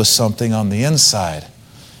filled with something on the inside,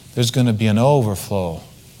 there's going to be an overflow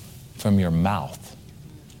from your mouth.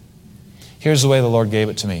 Here's the way the Lord gave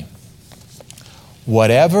it to me.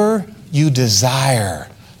 Whatever you desire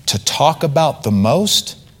to talk about the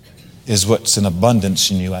most is what's in abundance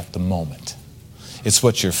in you at the moment. It's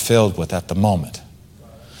what you're filled with at the moment.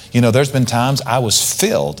 You know, there's been times I was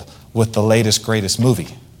filled with the latest, greatest movie.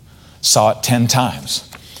 Saw it 10 times.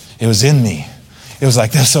 It was in me. It was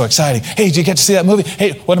like, that's so exciting. Hey, did you get to see that movie?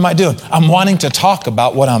 Hey, what am I doing? I'm wanting to talk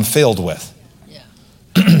about what I'm filled with.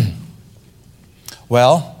 Yeah.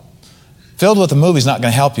 Well, filled with a movie is not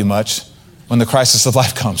going to help you much when the crisis of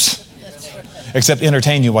life comes. Except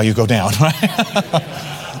entertain you while you go down, right?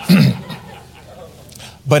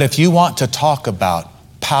 But if you want to talk about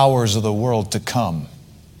powers of the world to come,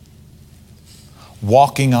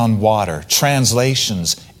 walking on water,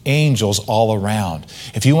 translations angels all around.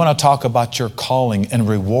 If you want to talk about your calling and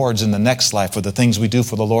rewards in the next life for the things we do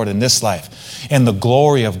for the Lord in this life, and the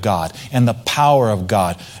glory of God and the power of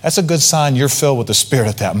God, that's a good sign you're filled with the Spirit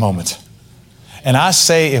at that moment. And I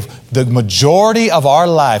say, if the majority of our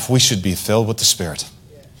life, we should be filled with the Spirit.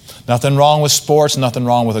 Nothing wrong with sports, nothing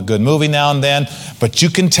wrong with a good movie now and then, but you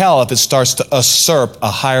can tell if it starts to usurp a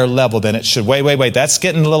higher level than it should. Wait, that's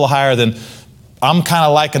getting a little higher than, I'm kind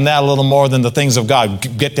of liking that a little more than the things of God.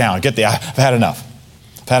 Get down, get there. I've had enough.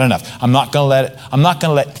 I'm not going to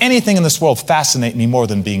let anything in this world fascinate me more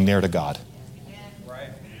than being near to God.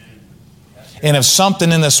 And if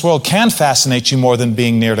something in this world can fascinate you more than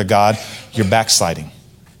being near to God, you're backsliding.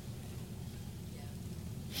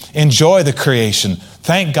 Enjoy the creation.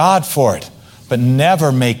 Thank God for it. But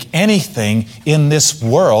never make anything in this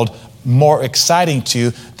world more exciting to you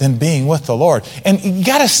than being with the Lord. And you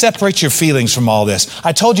got to separate your feelings from all this.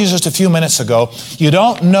 I told you just a few minutes ago, you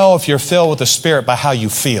don't know if you're filled with the Spirit by how you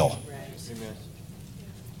feel.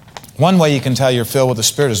 One way you can tell you're filled with the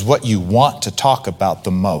Spirit is what you want to talk about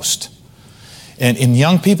the most. And in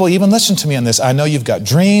young people, even listen to me on this. I know you've got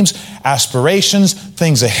dreams, aspirations,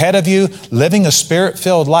 things ahead of you. Living a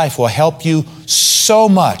Spirit-filled life will help you so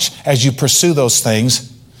much as you pursue those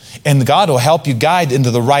things. And God will help you guide into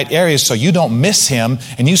the right areas so you don't miss Him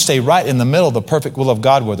and you stay right in the middle of the perfect will of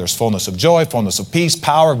God where there's fullness of joy, fullness of peace,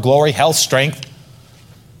 power, glory, health, strength.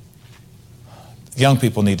 Young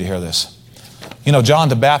people need to hear this. You know, John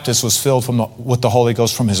the Baptist was filled with the Holy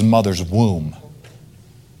Ghost from his mother's womb.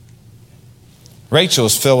 Rachel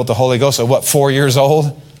was filled with the Holy Ghost at 4 years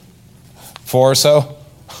old? 4 or so?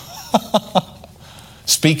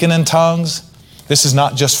 Speaking in tongues. This is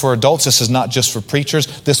not just for adults. This is not just for preachers.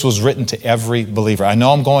 This was written to every believer. I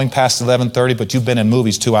know I'm going past 11:30, but you've been in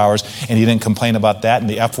movies 2 hours and you didn't complain about that, and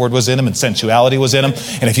the F word was in them and sensuality was in them.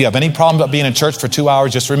 And if you have any problem about being in church for 2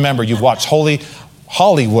 hours, just remember you've watched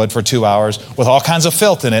Hollywood for 2 hours with all kinds of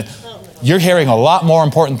filth in it. You're hearing a lot more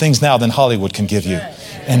important things now than Hollywood can give you.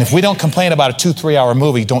 And if we don't complain about a 2-3 hour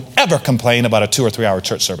movie, don't ever complain about a 2 or 3 hour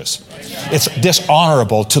church service. It's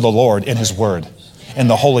dishonorable to the Lord in His Word and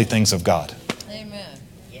the holy things of God. Amen.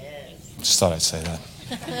 Just thought I'd say that.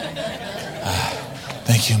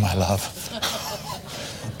 Thank you, my love.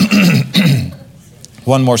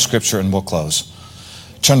 One more scripture and we'll close.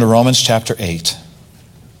 Turn to Romans chapter 8.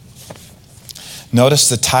 Notice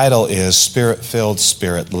the title is Spirit-Filled,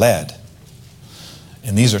 Spirit-Led.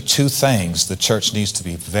 And these are two things the church needs to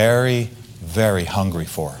be very, very hungry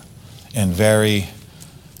for and very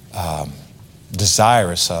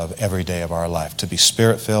desirous of every day of our life, to be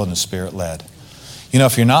Spirit-filled and Spirit-led. You know,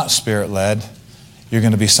 if you're not Spirit-led, you're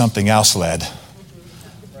going to be something else led.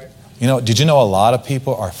 You know, did you know a lot of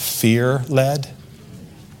people are fear-led?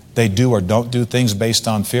 They do or don't do things based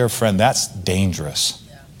on fear. Friend, that's dangerous.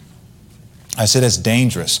 I said it's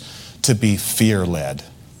dangerous to be fear-led.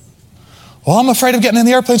 Well, I'm afraid of getting in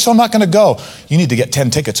the airplane, so I'm not going to go. You need to get 10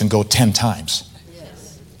 tickets and go 10 times.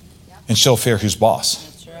 Yes. And show fear who's boss.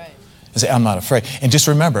 That's right. And say, I'm not afraid. And just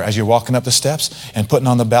remember, as you're walking up the steps and putting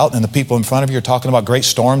on the belt and the people in front of you are talking about great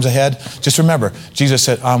storms ahead, just remember, Jesus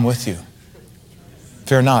said, I'm with you.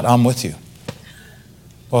 Fear not, I'm with you.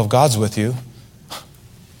 Well, if God's with you,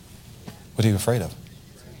 what are you afraid of?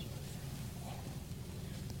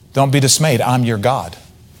 Don't be dismayed. I'm your God.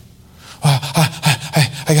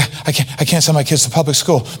 I can't send my kids to public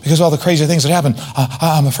school because of all the crazy things that happen.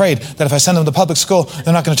 I'm afraid that if I send them to public school,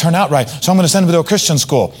 they're not going to turn out right. So I'm going to send them to a Christian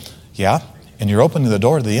school. Yeah, and you're opening the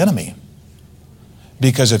door to the enemy.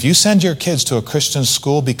 Because if you send your kids to a Christian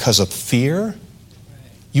school because of fear,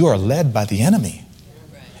 you are led by the enemy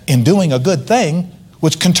in doing a good thing,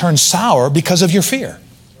 which can turn sour because of your fear.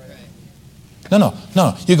 No.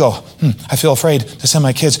 You go, I feel afraid to send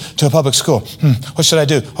my kids to a public school. What should I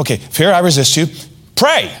do? Okay, fear, I resist you.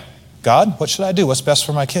 Pray. God, what should I do? What's best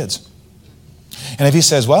for my kids? And if He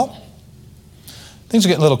says, well, things are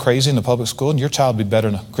getting a little crazy in the public school and your child would be better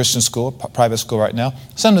in a Christian school, private school right now,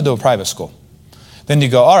 send them to a private school. Then you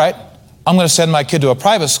go, all right, I'm going to send my kid to a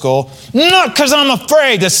private school, not because I'm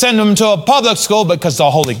afraid to send him to a public school, but because the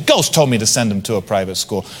Holy Ghost told me to send him to a private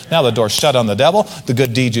school. Now the door's shut on the devil. The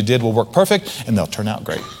good deeds you did will work perfect, and they'll turn out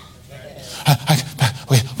great.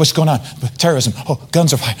 Wait, what's going on? Terrorism. Oh,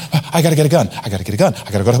 guns are fine. I got to get a gun. I got to get a gun.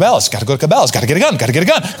 I got to go to Cabela's. Got to go to Cabela's. Got to get a gun. Got to get a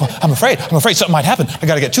gun. Oh, I'm afraid something might happen. I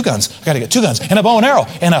got to get 2 guns. I got to get 2 guns and a bow and arrow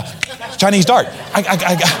and a Chinese dart. I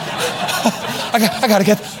got to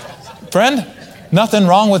get... Friend, nothing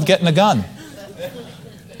wrong with getting a gun.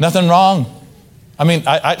 Nothing wrong. I mean,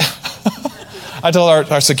 I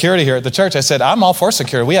told our security here at the church, I said, I'm all for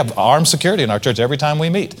security. We have armed security in our church every time we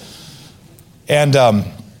meet. And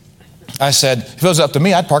I said, if it was up to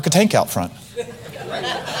me, I'd park a tank out front.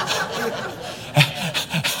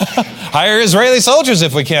 Hire Israeli soldiers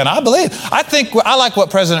if we can. I like what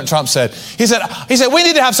President Trump said. He said, we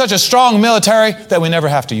need to have such a strong military that we never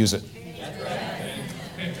have to use it.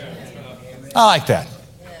 I like that.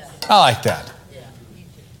 I like that.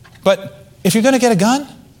 But if you're going to get a gun,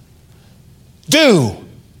 do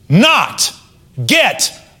not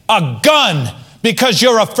get a gun because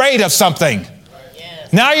you're afraid of something.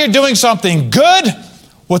 Now you're doing something good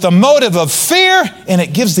with a motive of fear, and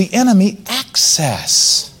it gives the enemy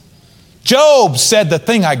access. Job said, the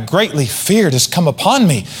thing I greatly feared has come upon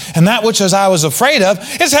me, and that which as I was afraid of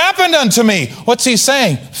has happened unto me. What's he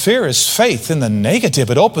saying? Fear is faith in the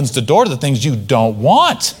negative. It opens the door to the things you don't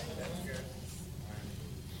want.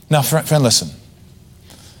 Now, friend, listen.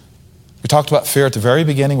 We talked about fear at the very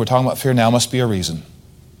beginning. We're talking about fear now. Must be a reason.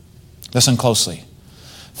 Listen closely.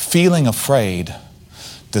 Feeling afraid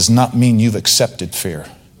does not mean you've accepted fear.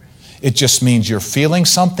 It just means you're feeling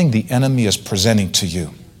something the enemy is presenting to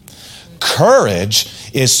you.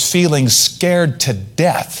 Courage is feeling scared to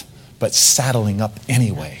death, but saddling up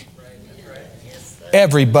anyway.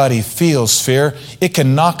 Everybody feels fear. It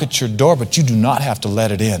can knock at your door, but you do not have to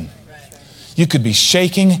let it in. You could be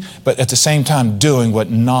shaking, but at the same time doing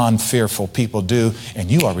what non-fearful people do,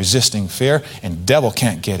 and you are resisting fear, and devil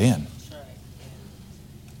can't get in.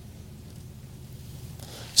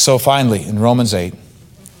 So finally, in Romans 8,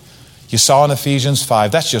 you saw in Ephesians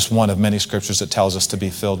 5, that's just one of many scriptures that tells us to be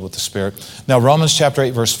filled with the Spirit. Now, Romans chapter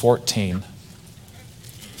 8, verse 14.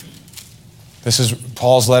 This is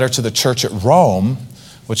Paul's letter to the church at Rome,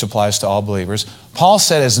 which applies to all believers. Paul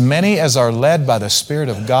said, as many as are led by the Spirit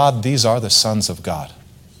of God, these are the sons of God.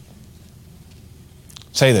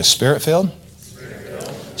 Say this, Spirit-filled?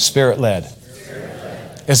 Spirit-led.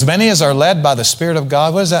 As many as are led by the Spirit of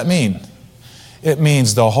God, what does that mean? It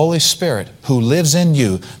means the Holy Spirit who lives in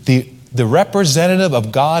you. The representative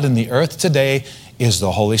of God in the earth today is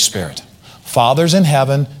the Holy Spirit. Father's in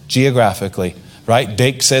heaven geographically, right?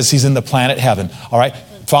 Dake says he's in the planet heaven, all right?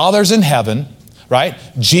 Father's in heaven, right?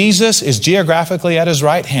 Jesus is geographically at his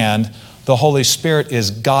right hand. The Holy Spirit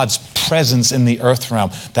is God's presence in the earth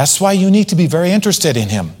realm. That's why you need to be very interested in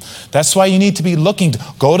him. That's why you need to be looking.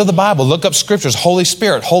 Go to the Bible, look up scriptures. Holy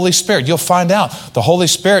Spirit, Holy Spirit. You'll find out the Holy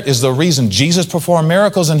Spirit is the reason Jesus performed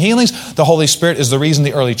miracles and healings. The Holy Spirit is the reason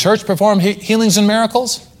the early church performed healings and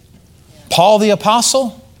miracles. Paul the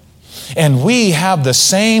Apostle. And we have the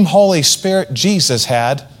same Holy Spirit Jesus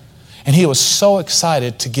had, and he was so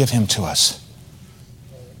excited to give him to us.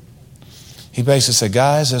 He basically said,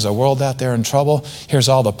 guys, there's a world out there in trouble. Here's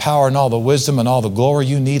all the power and all the wisdom and all the glory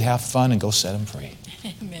you need. Have fun and go set them free.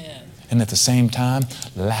 Amen. And at the same time,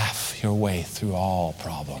 laugh your way through all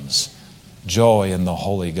problems. Joy in the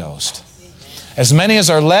Holy Ghost. As many as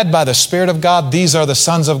are led by the Spirit of God, these are the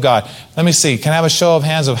sons of God. Let me see. Can I have a show of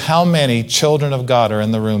hands of how many children of God are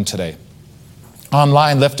in the room today?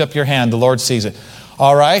 Online, lift up your hand. The Lord sees it.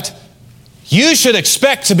 All right. You should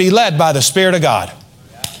expect to be led by the Spirit of God.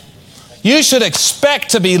 You should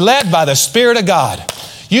expect to be led by the Spirit of God.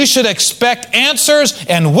 You should expect answers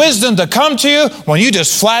and wisdom to come to you when you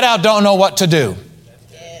just flat out don't know what to do.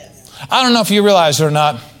 I don't know if you realize it or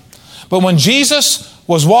not, but when Jesus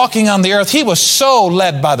was walking on the earth, he was so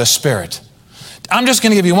led by the Spirit. I'm just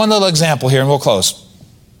going to give you one little example here and we'll close.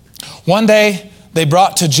 One day they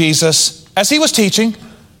brought to Jesus, as he was teaching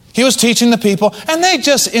the people, and they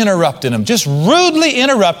just interrupted him, just rudely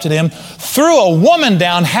interrupted him, threw a woman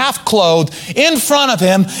down half clothed in front of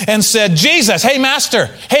him and said, Jesus, hey, master,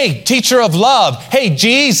 hey, teacher of love, hey,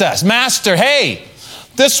 Jesus, master, hey.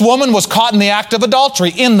 This woman was caught in the act of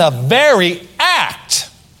adultery, in the very act.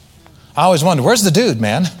 I always wonder, where's the dude,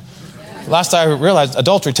 man? Last I realized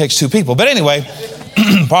adultery takes two people. But anyway,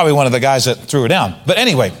 probably one of the guys that threw her down. But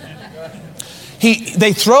anyway,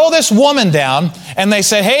 they throw this woman down and they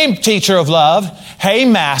say, hey, teacher of love, hey,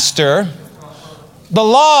 master, the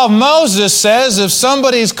law of Moses says if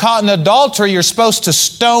somebody's caught in adultery, you're supposed to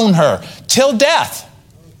stone her till death.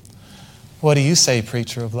 What do you say,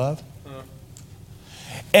 preacher of love?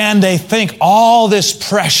 And they think all this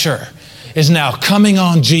pressure is now coming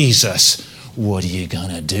on Jesus. What are you going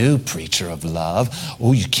to do, preacher of love?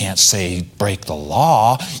 Oh, you can't say break the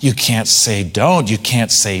law. You can't say don't. You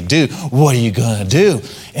can't say do. What are you going to do?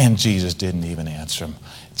 And Jesus didn't even answer him.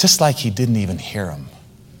 Just like he didn't even hear him.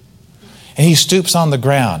 And he stoops on the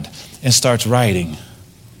ground and starts writing.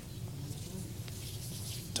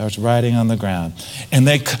 Starts writing on the ground. And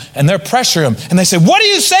they're pressuring him. And they say, what do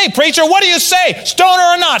you say, preacher? What do you say? Stone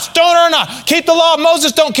her or not? Stone her or not? Keep the law of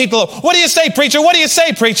Moses? Don't keep the law. What do you say, preacher? What do you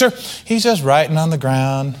say, preacher? He's just writing on the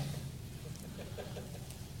ground.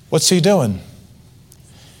 What's he doing?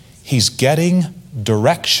 He's getting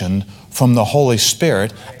direction from the Holy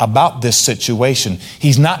Spirit about this situation.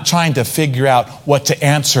 He's not trying to figure out what to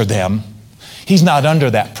answer them. He's not under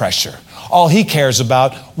that pressure. All he cares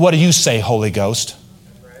about, what do you say, Holy Ghost?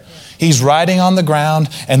 He's riding on the ground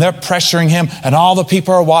and they're pressuring him and all the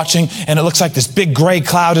people are watching and it looks like this big gray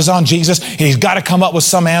cloud is on Jesus and he's got to come up with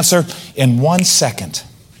some answer. In 1 second,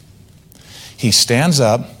 he stands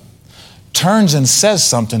up, turns and says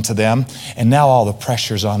something to them, and now all the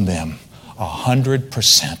pressure's on them.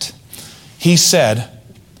 100%. He said,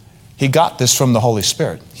 he got this from the Holy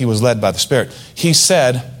Spirit. He was led by the Spirit. He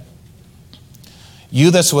said, you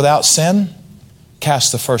that's without sin,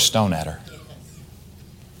 cast the first stone at her.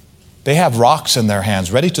 They have rocks in their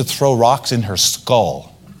hands, ready to throw rocks in her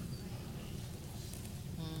skull.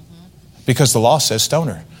 Because the law says stone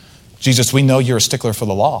her. Jesus, we know you're a stickler for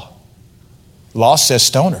the law. Law says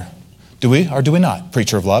stone her. Do we or do we not?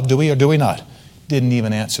 Preacher of love, do we or do we not? Didn't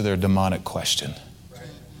even answer their demonic question.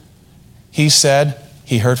 He said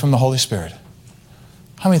he heard from the Holy Spirit.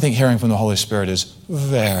 How many think hearing from the Holy Spirit is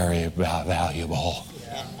very valuable?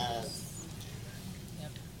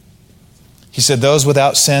 He said, those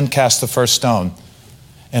without sin cast the first stone.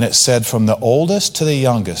 And it said from the oldest to the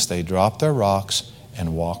youngest, they dropped their rocks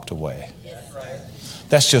and walked away.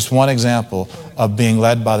 That's just one example of being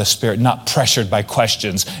led by the Spirit, not pressured by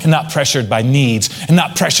questions, and not pressured by needs, and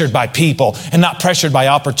not pressured by people, and not pressured by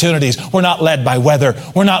opportunities. We're not led by weather.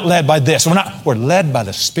 We're not led by this. We're led by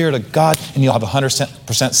the Spirit of God, and you'll have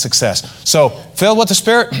 100% success. So, filled with the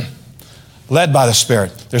Spirit, led by the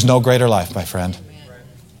Spirit. There's no greater life, my friend.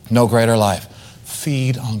 No greater life.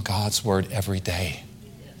 Feed on God's Word every day.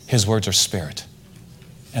 His words are spirit,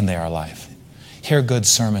 and they are life. Hear good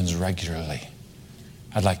sermons regularly.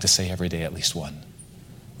 I'd like to say every day at least one.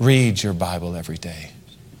 Read your Bible every day.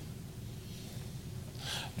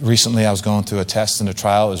 Recently I was going through a test and a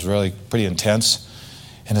trial. It was really pretty intense.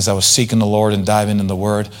 And as I was seeking the Lord and diving in the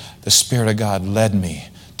Word, the Spirit of God led me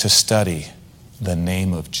to study the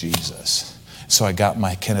name of Jesus. So I got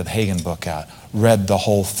my Kenneth Hagin book out, read the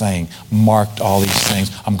whole thing, marked all these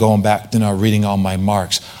things. I'm going back, reading all my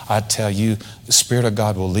marks. I tell you, the Spirit of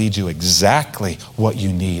God will lead you exactly what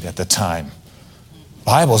you need at the time.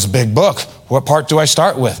 Bible's a big book. What part do I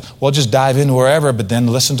start with? Well, just dive in wherever, but then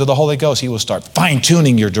listen to the Holy Ghost. He will start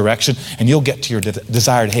fine-tuning your direction, and you'll get to your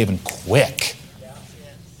desired haven quick.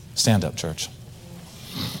 Stand up, church.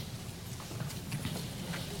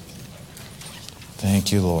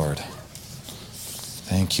 Thank you, Lord.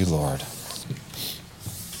 Thank you, Lord.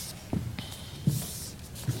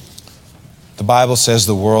 The Bible says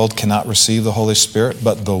the world cannot receive the Holy Spirit,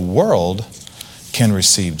 but the world can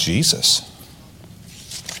receive Jesus.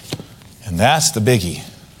 And that's the biggie.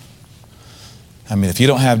 I mean, if you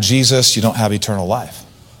don't have Jesus, you don't have eternal life.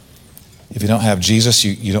 If you don't have Jesus,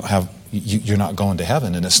 you're not going to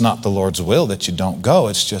heaven. And it's not the Lord's will that you don't go.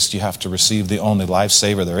 It's just you have to receive the only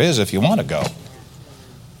lifesaver there is if you want to go.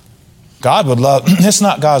 God would love, it's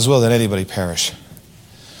not God's will that anybody perish.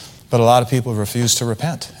 But a lot of people refuse to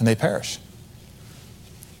repent and they perish.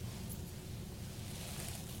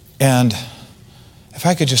 And if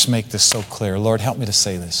I could just make this so clear, Lord, help me to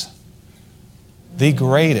say this. The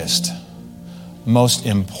greatest, most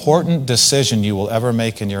important decision you will ever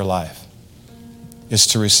make in your life is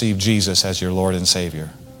to receive Jesus as your Lord and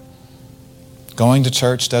Savior. Going to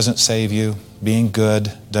church doesn't save you. Being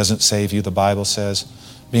good doesn't save you, the Bible says.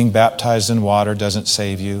 Being baptized in water doesn't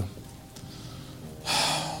save you.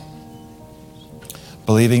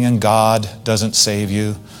 Believing in God doesn't save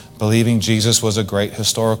you. Believing Jesus was a great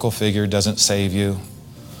historical figure doesn't save you.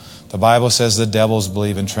 The Bible says the devils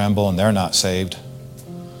believe and tremble and they're not saved.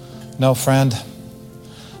 No, friend.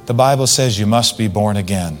 The Bible says you must be born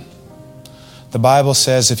again. The Bible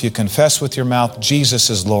says if you confess with your mouth Jesus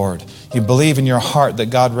is Lord, you believe in your heart that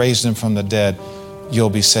God raised him from the dead, you'll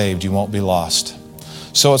be saved. You won't be lost.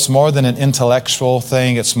 So it's more than an intellectual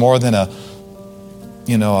thing. It's more than I'm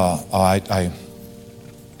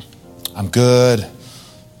good.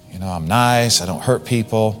 I'm nice. I don't hurt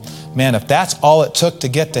people. Man, if that's all it took to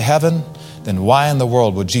get to heaven, then why in the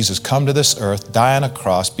world would Jesus come to this earth, die on a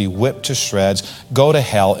cross, be whipped to shreds, go to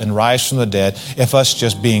hell, and rise from the dead if us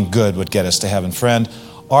just being good would get us to heaven? Friend,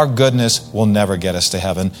 our goodness will never get us to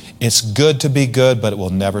heaven. It's good to be good, but it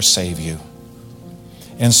will never save you.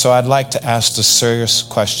 And so I'd like to ask the serious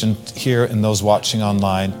question here and those watching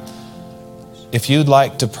online. If you'd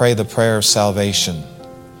like to pray the prayer of salvation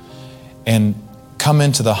and come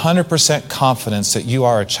into the 100% confidence that you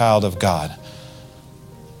are a child of God,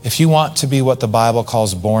 if you want to be what the Bible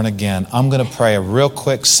calls born again, I'm going to pray a real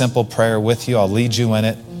quick, simple prayer with you. I'll lead you in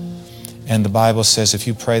it. And the Bible says if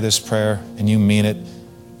you pray this prayer and you mean it,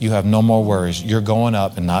 you have no more worries. You're going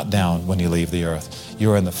up and not down when you leave the earth.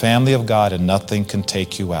 You are in the family of God and nothing can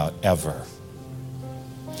take you out, ever.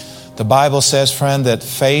 The Bible says, friend, that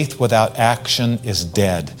faith without action is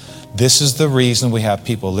dead. This is the reason we have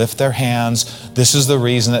people lift their hands. This is the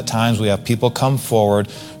reason at times we have people come forward,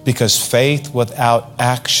 because faith without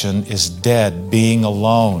action is dead, being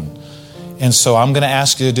alone. And so I'm going to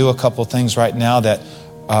ask you to do a couple things right now that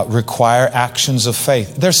require actions of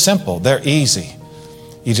faith. They're simple. They're easy.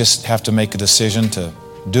 You just have to make a decision to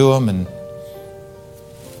do them and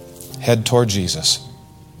head toward Jesus.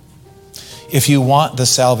 If you want the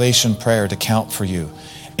salvation prayer to count for you,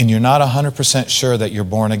 and you're not 100% sure that you're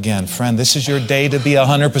born again, friend, this is your day to be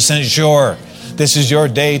 100% sure. This is your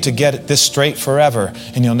day to get this straight forever,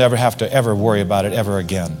 and you'll never have to ever worry about it ever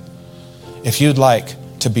again. If you'd like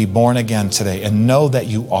to be born again today and know that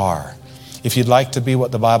you are, if you'd like to be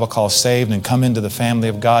what the Bible calls saved and come into the family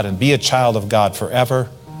of God and be a child of God forever,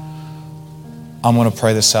 I'm going to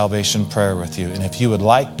pray the salvation prayer with you. And if you would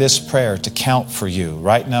like this prayer to count for you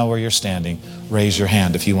right now where you're standing, raise your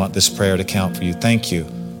hand if you want this prayer to count for you. Thank you.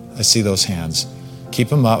 I see those hands. Keep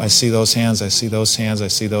them up. I see those hands. I see those hands. I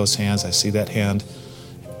see those hands. I see that hand.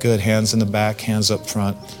 Good. Hands in the back, hands up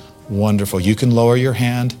front. Wonderful. You can lower your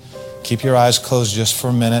hand. Keep your eyes closed just for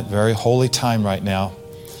a minute. Very holy time right now.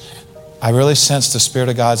 I really sense the Spirit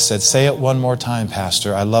of God said, say it one more time,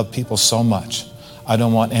 Pastor. I love people so much. I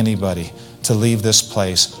don't want anybody to leave this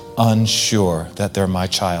place unsure that they're my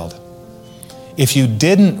child. If you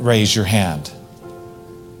didn't raise your hand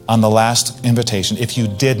on the last invitation, if you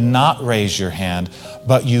did not raise your hand,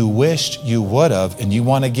 but you wished you would have, and you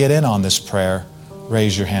want to get in on this prayer,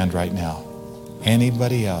 raise your hand right now.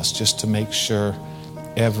 Anybody else, just to make sure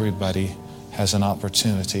everybody has an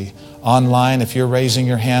opportunity. Online, if you're raising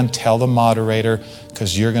your hand, tell the moderator,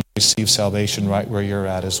 because you're going to receive salvation right where you're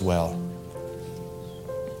at as well.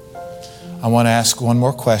 I want to ask one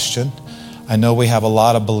more question. I know we have a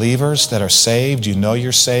lot of believers that are saved. You know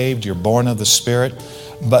you're saved. You're born of the Spirit.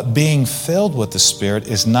 But being filled with the Spirit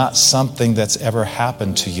is not something that's ever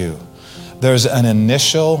happened to you. There's an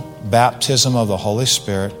initial baptism of the Holy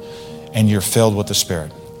Spirit, and you're filled with the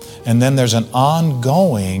Spirit. And then there's an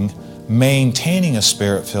ongoing maintaining a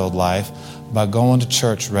Spirit-filled life by going to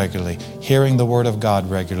church regularly, hearing the Word of God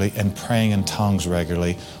regularly, and praying in tongues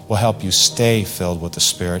regularly will help you stay filled with the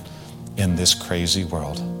Spirit in this crazy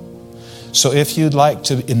world. So if you'd like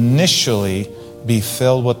to initially be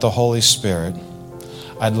filled with the Holy Spirit,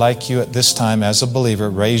 I'd like you at this time as a believer,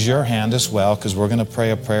 raise your hand as well, because we're going to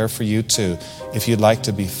pray a prayer for you too. If you'd like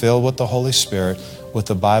to be filled with the Holy Spirit, with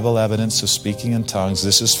the Bible evidence of speaking in tongues,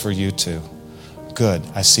 this is for you too. Good.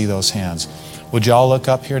 I see those hands. Would you all look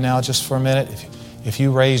up here now just for a minute? If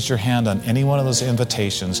you raised your hand on any one of those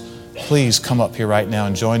invitations, please come up here right now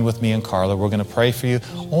and join with me and Carla. We're going to pray for you.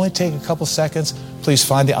 Only take a couple seconds. Please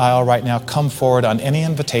find the aisle right now. Come forward on any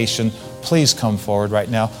invitation. Please come forward right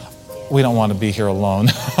now. We don't want to be here alone.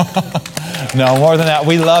 No, more than that.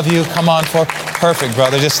 We love you. Come on forward. Perfect,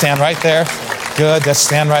 brother. Just stand right there. Good. Just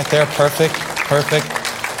stand right there. Perfect. Perfect.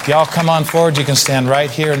 Y'all come on forward. You can stand right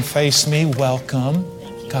here and face me. Welcome.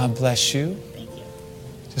 God bless you.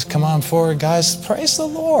 Just come on forward, guys. Praise the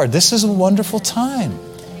Lord. This is a wonderful time.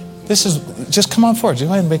 Just come on forward. Go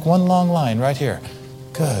ahead and make one long line right here.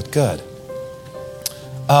 Good, good.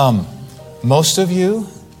 Most of you,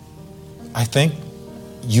 I think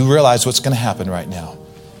you realize what's going to happen right now.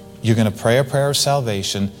 You're going to pray a prayer of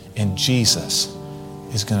salvation, and Jesus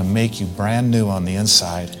is going to make you brand new on the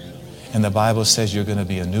inside. And the Bible says you're going to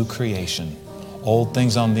be a new creation. Old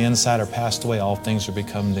things on the inside are passed away. All things are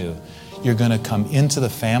become new. You're going to come into the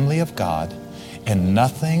family of God, and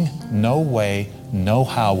nothing, no way, no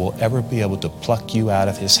how will ever be able to pluck you out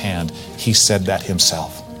of His hand. He said that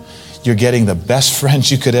Himself. You're getting the best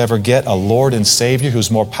friends you could ever get, a Lord and Savior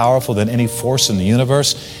who's more powerful than any force in the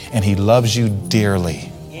universe, and He loves you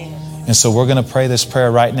dearly. And so we're going to pray this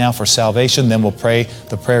prayer right now for salvation. Then we'll pray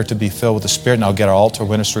the prayer to be filled with the Spirit, and I'll get our altar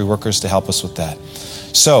ministry workers to help us with that.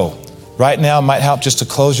 So right now it might help just to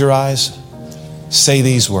close your eyes. Say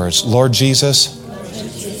these words. Lord Jesus,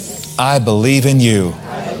 I believe in you.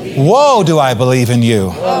 Whoa, do I believe in you.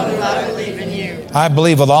 I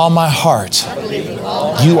believe with all my heart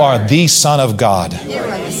you are the Son of God.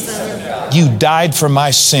 You died for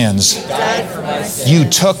my sins. You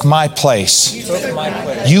took my place.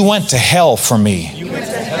 You went to hell for me.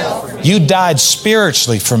 You died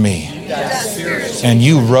spiritually for me. And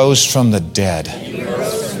you rose from the dead.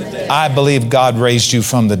 I believe God raised you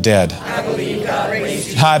from the dead.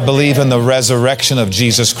 I believe in the resurrection of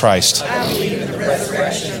Jesus Christ.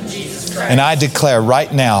 And I declare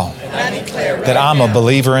right now that I'm a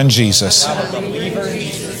believer in Jesus.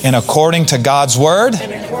 And according to God's Word,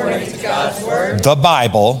 the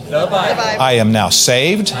Bible, I am now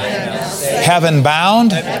saved, heaven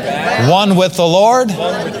bound, one with the Lord,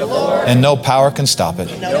 and no power can stop it.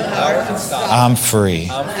 I'm free.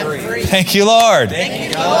 Thank you, Lord.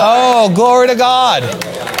 Oh, glory to God.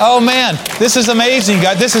 Oh, man, this is amazing,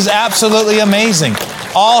 God. This is absolutely amazing.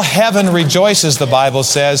 All heaven rejoices, the Bible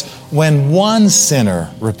says, when one sinner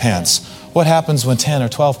repents. What happens when 10 or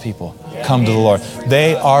 12 people come to the Lord?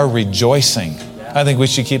 They are rejoicing. I think we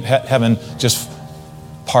should keep heaven just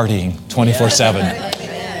partying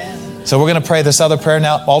 24/7. So we're going to pray this other prayer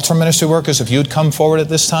now. Altar ministry workers, if you'd come forward at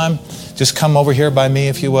this time, just come over here by me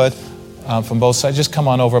if you would, from both sides. Just come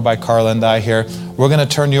on over by Carla and I here. We're going to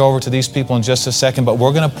turn you over to these people in just a second, but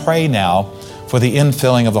we're going to pray now for the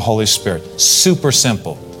infilling of the Holy Spirit. Super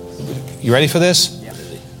simple. You ready for this?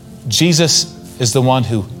 Jesus is the one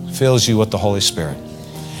who fills you with the Holy Spirit.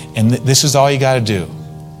 And this is all you got to do.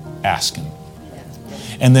 Ask Him.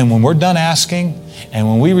 And then when we're done asking, and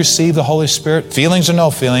when we receive the Holy Spirit, feelings or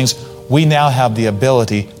no feelings, we now have the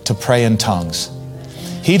ability to pray in tongues.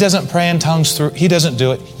 He doesn't pray in tongues He doesn't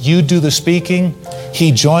do it. You do the speaking.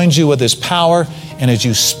 He joins you with His power. And as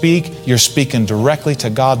you speak, you're speaking directly to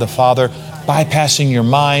God the Father, bypassing your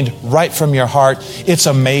mind right from your heart. It's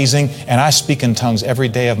amazing. And I speak in tongues every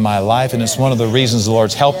day of my life. And it's one of the reasons the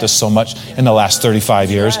Lord's helped us so much in the last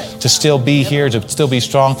 35 years to still be here, to still be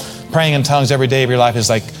strong. Praying in tongues every day of your life is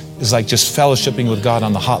like just fellowshipping with God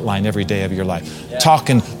on the hotline every day of your life.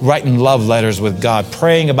 Talking, writing love letters with God.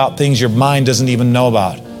 Praying about things your mind doesn't even know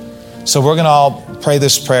about. So we're going to all pray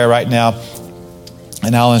this prayer right now.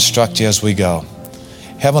 And I'll instruct you as we go.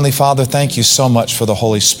 Heavenly Father, thank you so much for the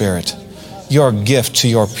Holy Spirit. Your gift to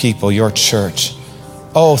your people, your church.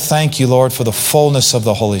 Oh, thank you, Lord, for the fullness of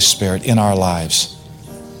the Holy Spirit in our lives.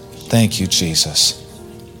 Thank you, Jesus.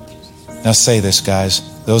 Now say this, guys.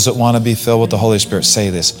 Those that want to be filled with the Holy Spirit, say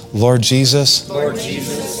this. Lord Jesus,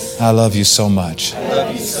 I love you so much.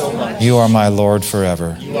 You are my Lord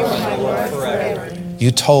forever.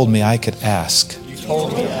 You told me I could ask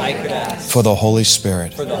for the Holy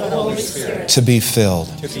Spirit to be filled.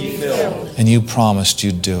 And you promised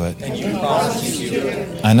you'd do it.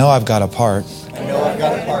 I know I've got a part.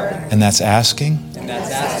 And that's asking.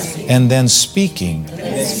 And then speaking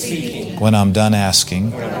when I'm done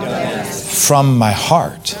asking from my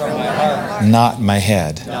heart, not my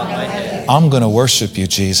head. I'm going to worship you,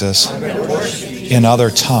 Jesus, in other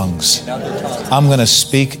tongues. I'm going to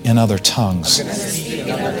speak in other tongues.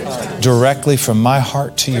 Directly from my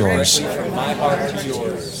heart to yours.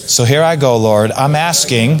 So here I go, Lord. I'm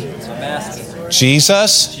asking,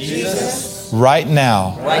 Jesus, right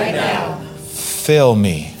now, fill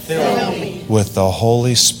me with the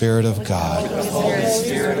Holy Spirit of God.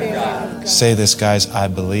 Say this, guys. I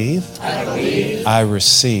believe, I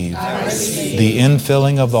receive the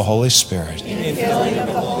infilling of the Holy Spirit.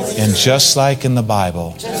 And just like in the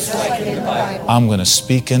Bible, I'm going to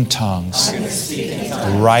speak in tongues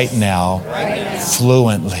right now,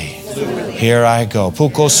 fluently. Here I go.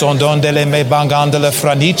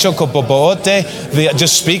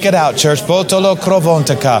 Just speak it out, church. Just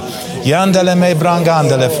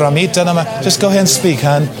go ahead and speak,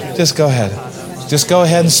 hon. Just go ahead. Just go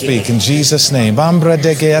ahead and speak in Jesus' name. That's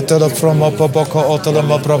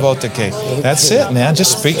it, man.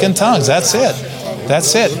 Just speak in tongues. That's it.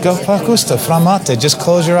 That's it. Go pakusta framate. Just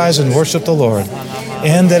close your eyes and worship the Lord.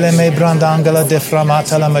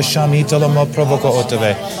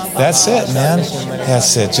 That's it, man.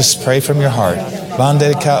 That's it. Just pray from your heart.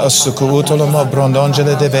 That's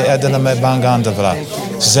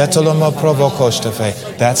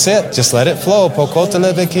it. Just let it flow.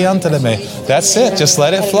 That's it. Just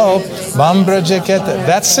let it flow.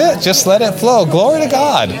 That's it. Just let it flow. Glory to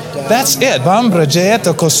God. That's it.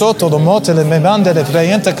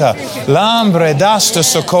 L'ambre d'asta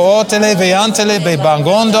socootele veantele be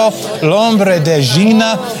bangondo, l'ombre de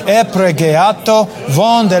gina e pregeato,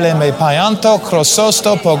 vondele me payanto,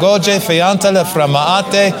 crososto pogoje feantele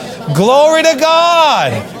framaate. Glory to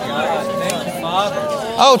God.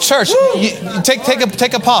 Oh, church, you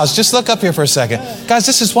take a pause. Just look up here for a second. Guys,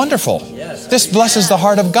 this is wonderful. This blesses the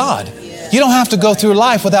heart of God. You don't have to go through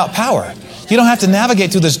life without power. You don't have to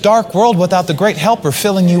navigate through this dark world without the great helper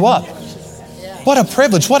filling you up. What a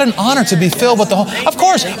privilege, what an honor to be filled with the Holy. Of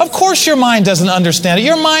course your mind doesn't understand it.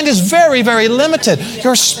 Your mind is very, very limited.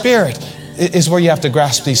 Your spirit is where you have to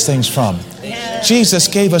grasp these things from. Jesus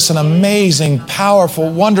gave us an amazing, powerful,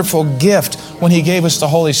 wonderful gift when He gave us the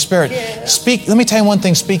Holy Spirit. Let me tell you one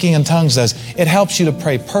thing speaking in tongues does. It helps you to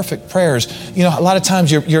pray perfect prayers. You know, a lot of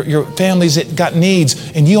times your family's got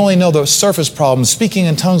needs and you only know the surface problems. Speaking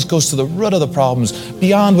in tongues goes to the root of the problems,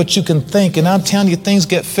 beyond what you can think. And I'm telling you, things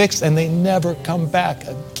get fixed and they never come back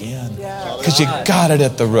again. Because you got it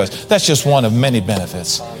at the root. That's just one of many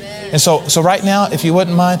benefits. And so right now, if you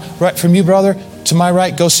wouldn't mind, right from you, brother, to my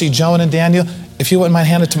right, go see Joan and Daniel. If you wouldn't mind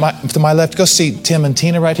handing to my left, go see Tim and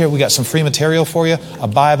Tina right here. We got some free material for you, a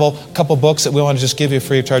Bible, a couple books that we want to just give you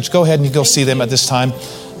free of charge. Go ahead and you go see them at this time.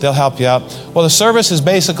 They'll help you out. Well, the service is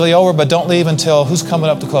basically over, but don't leave until, who's coming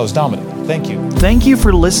up to close? Dominic, thank you. Thank you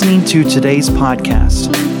for listening to today's podcast.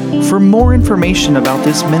 For more information about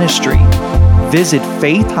this ministry, visit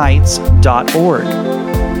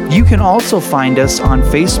faithheights.org. You can also find us on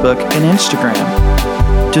Facebook and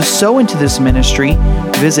Instagram. To sow into this ministry,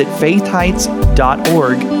 visit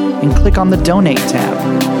faithheights.org and click on the Donate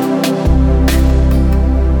tab.